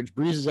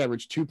has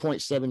averaged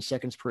 2.7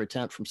 seconds per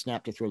attempt from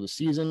snap to throw this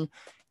season,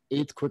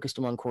 8th quickest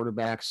among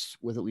quarterbacks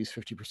with at least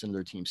 50% of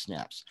their team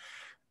snaps.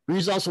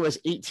 Breeze also has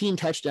 18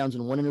 touchdowns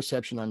and 1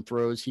 interception on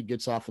throws. He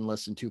gets off in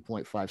less than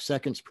 2.5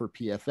 seconds per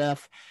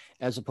PFF,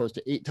 as opposed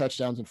to 8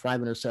 touchdowns and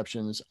 5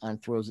 interceptions on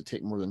throws that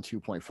take more than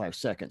 2.5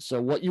 seconds.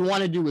 So what you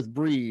want to do with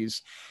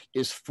Breeze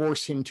is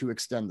force him to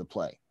extend the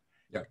play.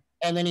 Yeah.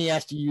 And then he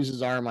has to use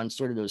his arm on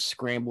sort of those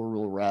scramble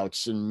rule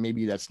routes, and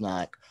maybe that's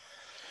not.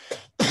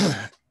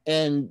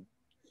 And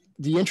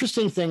the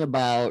interesting thing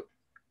about,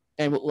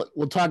 and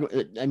we'll talk,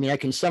 I mean, I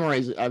can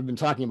summarize it. I've been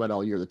talking about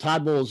all year. The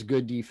Todd Bowles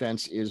good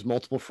defense is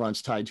multiple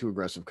fronts tied to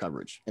aggressive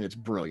coverage, and it's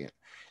brilliant.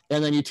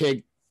 And then you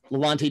take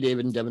Lavonte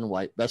David and Devin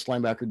White, best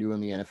linebacker duo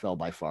in the NFL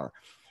by far,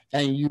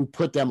 and you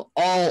put them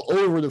all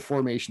over the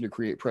formation to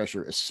create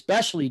pressure,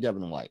 especially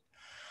Devin White.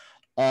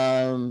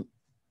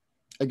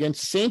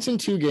 Against Saints in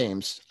 2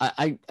 games,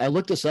 I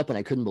looked this up and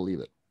I couldn't believe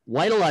it.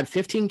 White allowed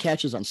 15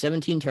 catches on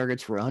 17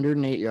 targets for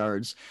 108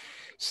 yards,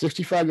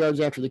 65 yards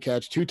after the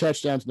catch, 2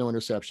 touchdowns, no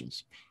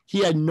interceptions.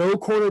 He had no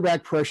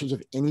quarterback pressures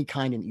of any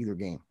kind in either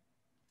game.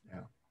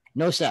 Yeah.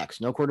 No sacks,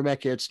 no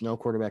quarterback hits, no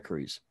quarterback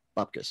hurries.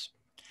 Bupkis.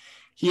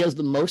 He has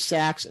the most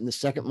sacks and the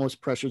second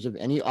most pressures of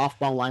any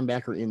off-ball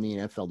linebacker in the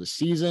NFL this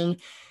season,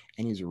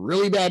 and he's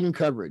really bad in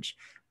coverage.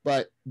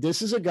 But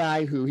this is a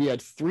guy who he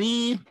had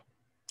 2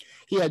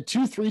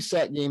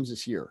 3-set games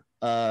this year,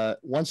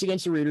 once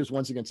against the Raiders,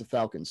 once against the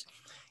Falcons.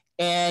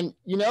 And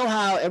you know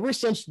how ever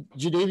since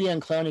Jadeveon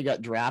Clowney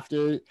got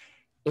drafted,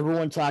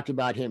 everyone talked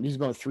about him. He's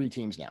been with 3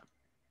 teams now: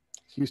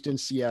 Houston,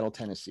 Seattle,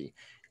 Tennessee.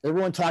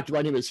 Everyone talked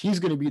about him as he's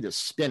going to be the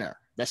spinner,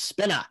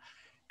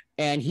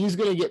 and he's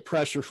going to get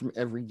pressure from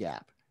every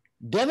gap.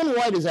 Devin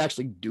White is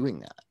actually doing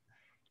that.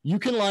 You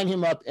can line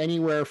him up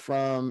anywhere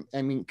from,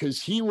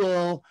 because he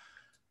will.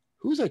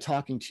 Who was I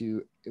talking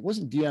to? It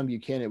wasn't Deion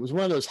Buchanan. It was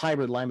one of those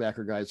hybrid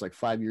linebacker guys like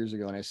 5 years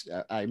ago, and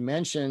I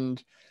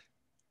mentioned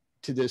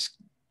to this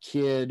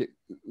kid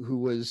who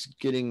was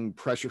getting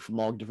pressure from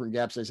all different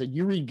gaps. I said,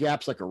 you read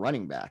gaps like a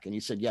running back. And he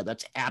said, yeah,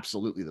 that's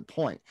absolutely the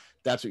point.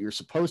 That's what you're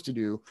supposed to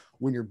do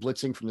when you're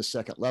blitzing from the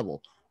second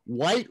level.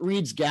 White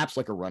reads gaps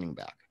like a running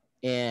back,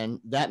 and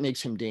that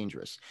makes him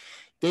dangerous.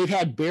 They've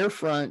had bear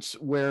fronts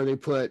where they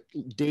put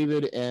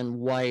David and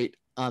White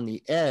on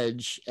the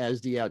edge as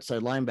the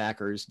outside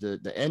linebackers,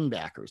 the end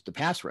backers, the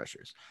pass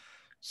rushers.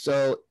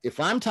 So if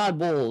I'm Todd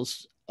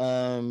Bowles,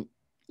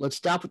 let's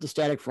stop with the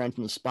static front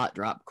and the spot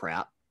drop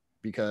crap,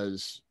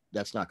 because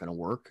that's not going to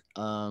work.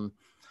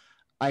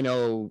 I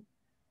know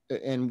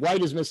and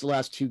White has missed the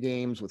last 2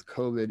 games with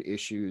COVID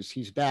issues.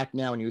 He's back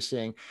now, and he was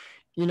saying,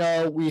 you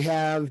know, we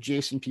have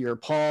Jason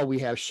Pierre-Paul, we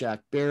have Shaq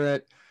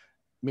Barrett.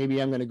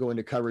 Maybe I'm going to go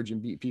into coverage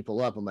and beat people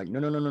up. I'm like, no.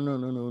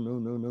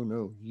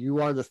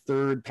 You are the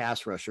 3rd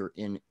pass rusher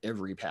in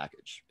every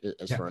package,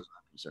 as far as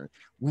I'm concerned.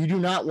 We do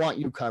not want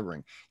you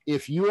covering.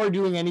 If you are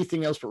doing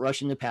anything else but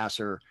rushing the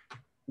passer,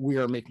 we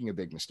are making a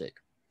big mistake.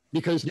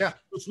 Because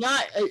it's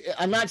not,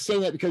 I'm not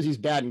saying that because he's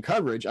bad in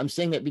coverage. I'm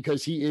saying that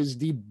because he is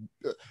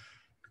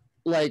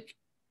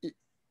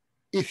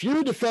if you're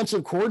a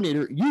defensive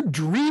coordinator, you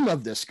dream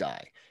of this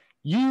guy.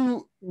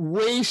 You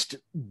waste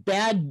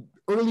bad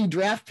early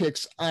draft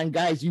picks on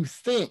guys you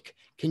think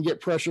can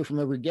get pressure from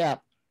every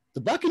gap.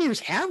 The Buccaneers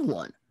have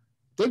one.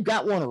 They've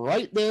got one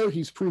right there.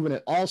 He's proven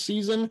it all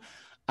season.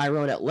 I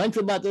wrote at length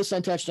about this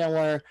on Touchdown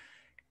Wire.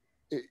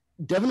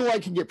 Devin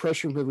White can get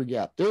pressure from every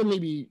gap. There may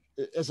be,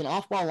 as an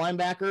off-ball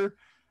linebacker,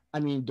 I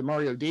mean,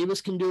 Demario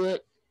Davis can do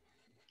it.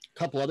 A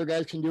couple other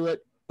guys can do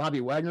it. Bobby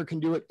Wagner can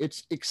do it.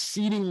 It's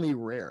exceedingly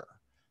rare.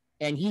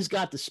 And he's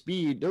got the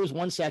speed. There was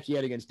one sack he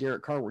had against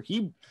Derek Carr where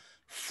he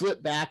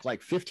flipped back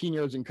like 15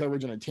 yards in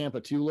coverage on a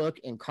Tampa 2 look,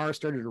 and Carr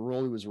started to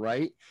roll. He was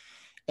right.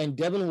 And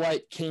Devin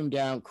White came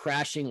down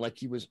crashing like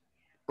he was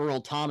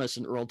Earl Thomas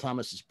in Earl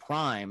Thomas's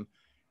prime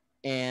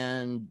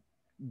and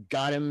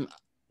got him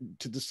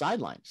to the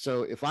sideline.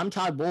 So if I'm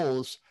Todd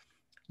Bowles,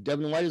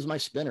 Devin White is my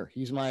spinner.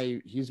 He's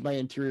my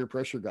interior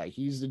pressure guy.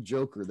 He's the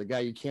joker, the guy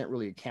you can't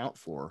really account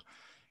for.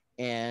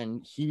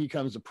 And he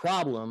becomes a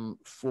problem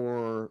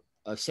for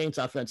a Saints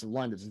offensive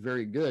line that's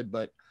very good.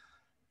 But,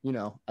 you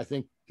know, I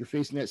think you're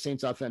facing that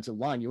Saints offensive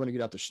line. You want to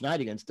get out the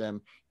schneid against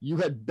them. You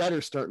had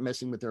better start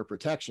messing with their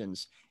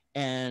protections.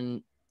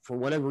 And for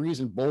whatever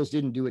reason, Bowles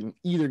didn't do it in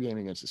either game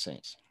against the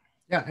Saints.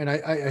 Yeah, and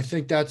I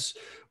think that's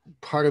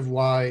part of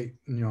why,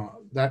 you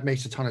know, that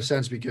makes a ton of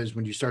sense, because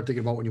when you start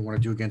thinking about what you want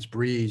to do against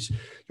Breeze,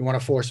 you want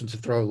to force him to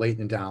throw late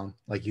and down,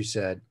 like you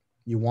said.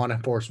 You want to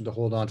force him to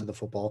hold on to the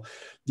football.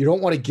 You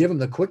don't want to give him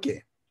the quick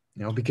game,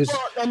 you know, because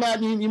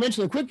you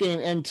mentioned the quick game,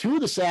 and 2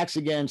 of the sacks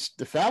against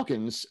the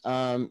Falcons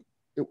were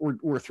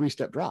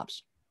 3-step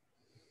drops.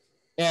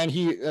 And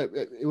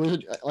it was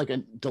like a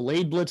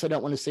delayed blitz. I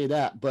don't want to say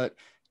that, but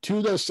 2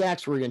 of those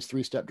sacks were against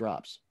 3-step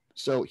drops.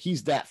 So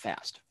he's that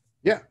fast.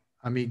 Yeah.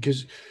 I mean,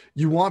 because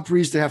you want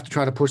Breeze to have to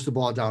try to push the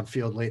ball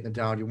downfield late in the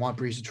down. You want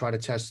Breeze to try to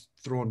test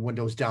throwing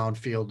windows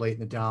downfield late in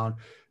the down,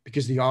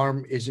 because the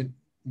arm isn't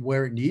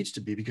where it needs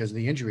to be because of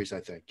the injuries, I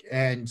think.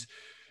 And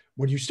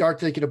when you start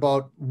thinking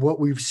about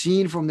what we've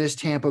seen from this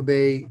Tampa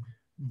Bay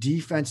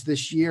defense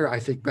this year, I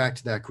think back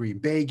to that Green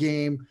Bay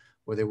game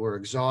where they were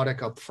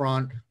exotic up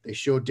front. They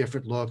showed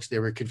different looks. They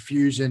were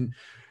confusing,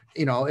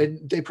 you know,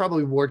 and they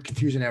probably weren't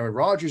confusing Aaron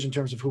Rodgers in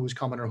terms of who was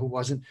coming or who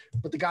wasn't,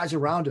 but the guys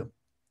around him.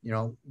 You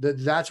know,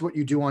 that's what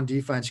you do on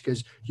defense,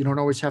 because you don't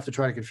always have to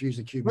try to confuse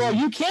the QB. Well,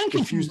 you can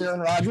confuse Aaron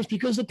Rodgers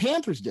because the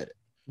Panthers did it.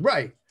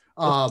 Right.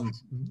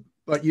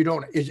 But you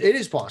don't, it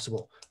is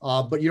possible.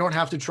 But you don't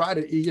have to try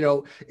to, you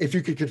know, if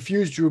you could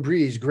confuse Drew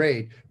Brees,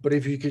 great. But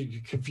if you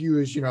could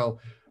confuse, you know,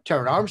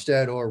 Terron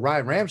Armstead or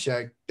Ryan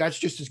Ramczyk, that's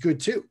just as good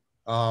too.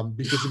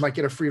 Because you might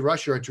get a free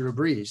rusher at Drew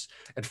Brees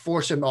and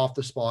force him off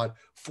the spot,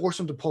 force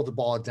him to pull the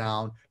ball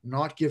down,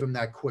 not give him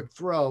that quick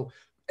throw.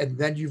 And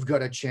then you've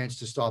got a chance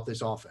to stop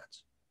this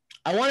offense.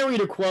 I want to read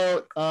a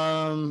quote,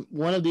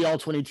 one of the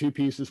all-22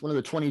 pieces, one of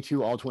the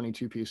 22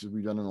 all-22 pieces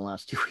we've done in the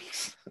last 2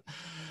 weeks.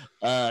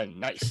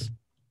 Nice.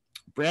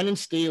 Brandon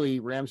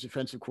Staley, Rams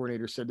defensive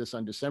coordinator, said this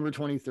on December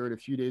 23rd, a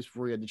few days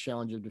before he had the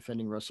challenge of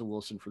defending Russell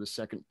Wilson for the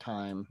second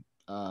time.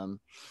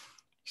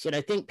 He said,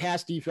 I think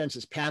pass defense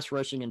is pass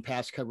rushing and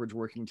pass coverage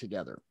working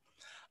together.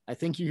 I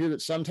think you hear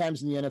that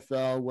sometimes in the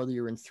NFL, whether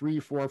you're in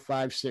 3, 4,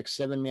 5, 6,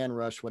 7-man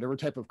rush, whatever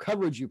type of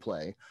coverage you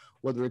play,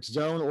 whether it's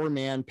zone or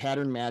man,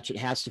 pattern match, it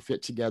has to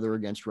fit together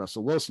against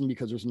Russell Wilson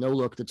because there's no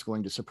look that's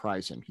going to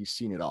surprise him. He's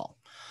seen it all.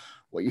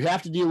 What you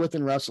have to deal with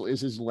in Russell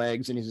is his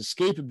legs and his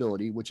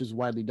escapability, which is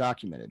widely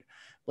documented.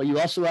 But you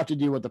also have to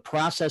deal with the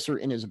processor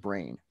in his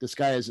brain. This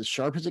guy is as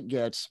sharp as it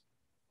gets.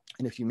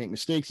 And if you make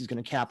mistakes, he's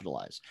going to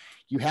capitalize.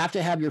 You have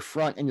to have your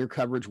front and your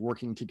coverage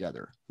working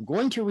together. I'm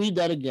going to read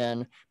that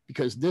again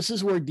because this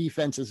is where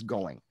defense is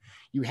going.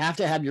 You have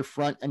to have your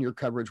front and your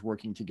coverage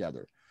working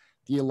together.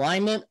 The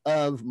alignment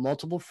of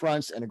multiple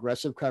fronts and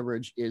aggressive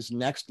coverage is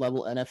next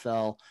level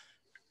NFL.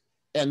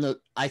 And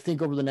I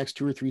think over the next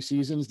 2 or 3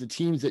 seasons, the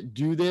teams that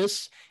do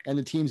this and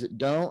the teams that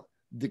don't,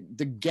 the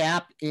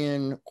gap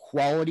in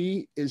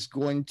quality is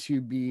going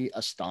to be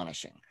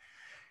astonishing.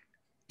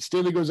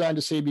 Staley goes on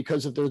to say,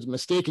 because if there's a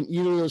mistake in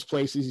either of those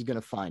places, he's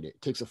going to find it.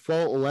 It takes a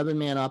full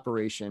 11-man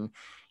operation.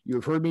 You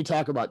have heard me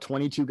talk about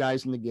 22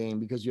 guys in the game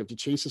because you have to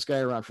chase this guy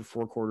around for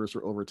 4 quarters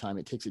or overtime.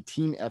 It takes a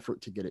team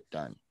effort to get it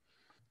done.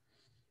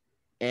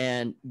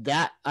 And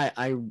that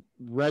I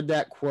read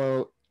that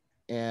quote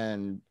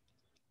and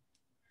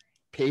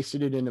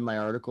pasted it into my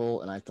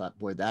article, and I thought,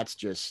 boy, that's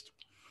just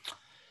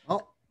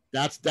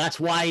that's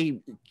why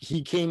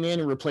he came in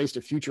and replaced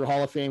a future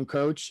Hall of Fame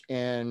coach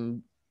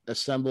and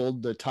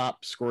assembled the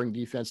top scoring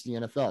defense in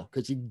the NFL,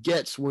 because he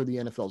gets where the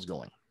NFL is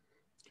going.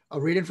 A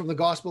reading from the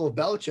Gospel of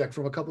Belichick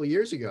from a couple of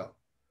years ago.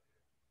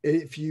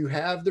 If you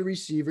have the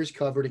receivers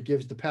covered, it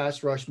gives the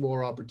pass rush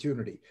more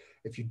opportunity.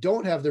 If you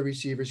don't have the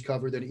receivers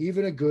covered, then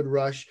even a good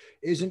rush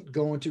isn't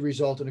going to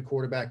result in a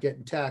quarterback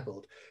getting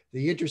tackled.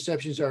 The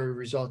interceptions are a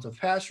result of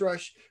pass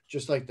rush,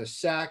 just like the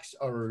sacks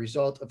are a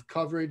result of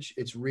coverage.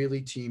 It's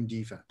really team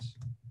defense.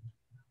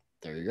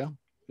 There you go.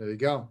 There you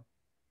go.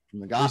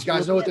 From the These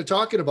guys know what they're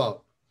talking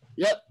about.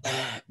 Yep.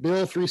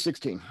 Bill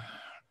 316.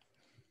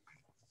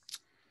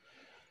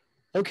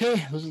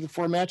 Okay, those are the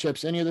 4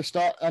 matchups. Any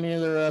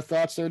other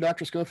thoughts there,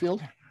 Dr.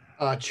 Schofield?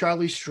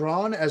 Charlie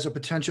Strachan as a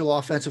potential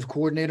offensive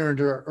coordinator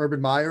under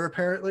Urban Meyer,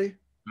 apparently.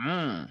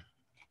 What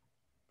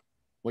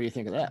do you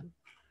think of that?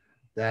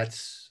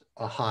 That's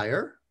a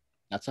hire.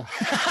 That's a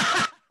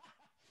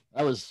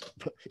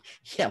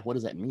yeah. What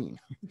does that mean?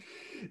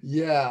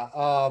 Yeah.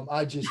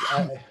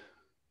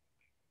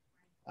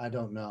 I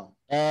don't know.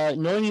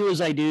 Knowing you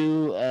as I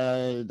do,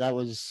 that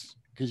was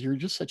because you're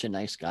just such a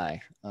nice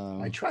guy.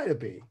 I try to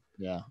be.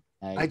 Yeah.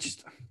 I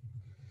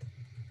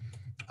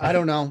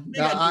don't know.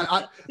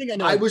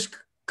 I was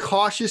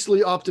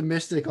cautiously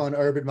optimistic on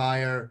Urban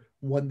Meyer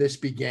when this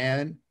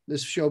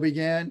show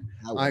began.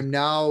 I'm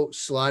now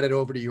slided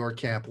over to your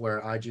camp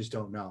where I just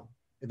don't know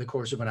in the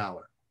course of an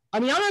hour. I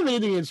mean, I don't have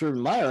anything against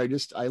Urban Meyer.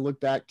 I look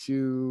back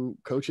to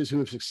coaches who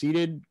have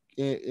succeeded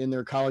in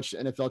their college to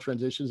NFL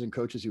transitions and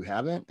coaches who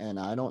haven't. And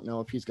I don't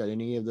know if he's got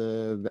any of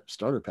the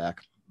starter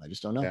pack. I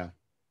just don't know. Yeah.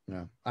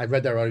 No, I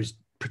read that he's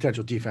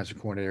potential defensive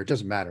coordinator. It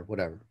doesn't matter.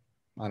 Whatever.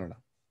 I don't know.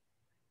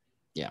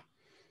 Yeah.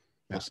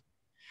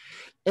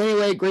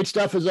 Anyway, great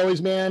stuff as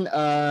always, man.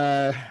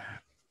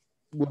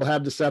 We'll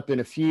have this up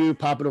in a few.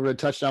 Pop it over to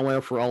Touchdown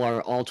Wire for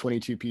all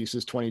 22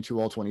 pieces, 22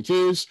 all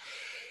 22s.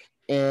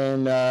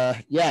 And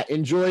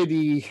enjoy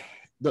the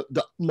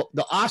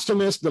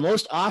awesomest, the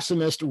most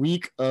awesomest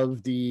week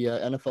of the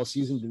NFL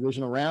season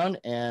divisional round.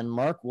 And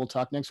Mark, we'll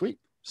talk next week.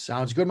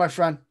 Sounds good, my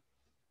friend.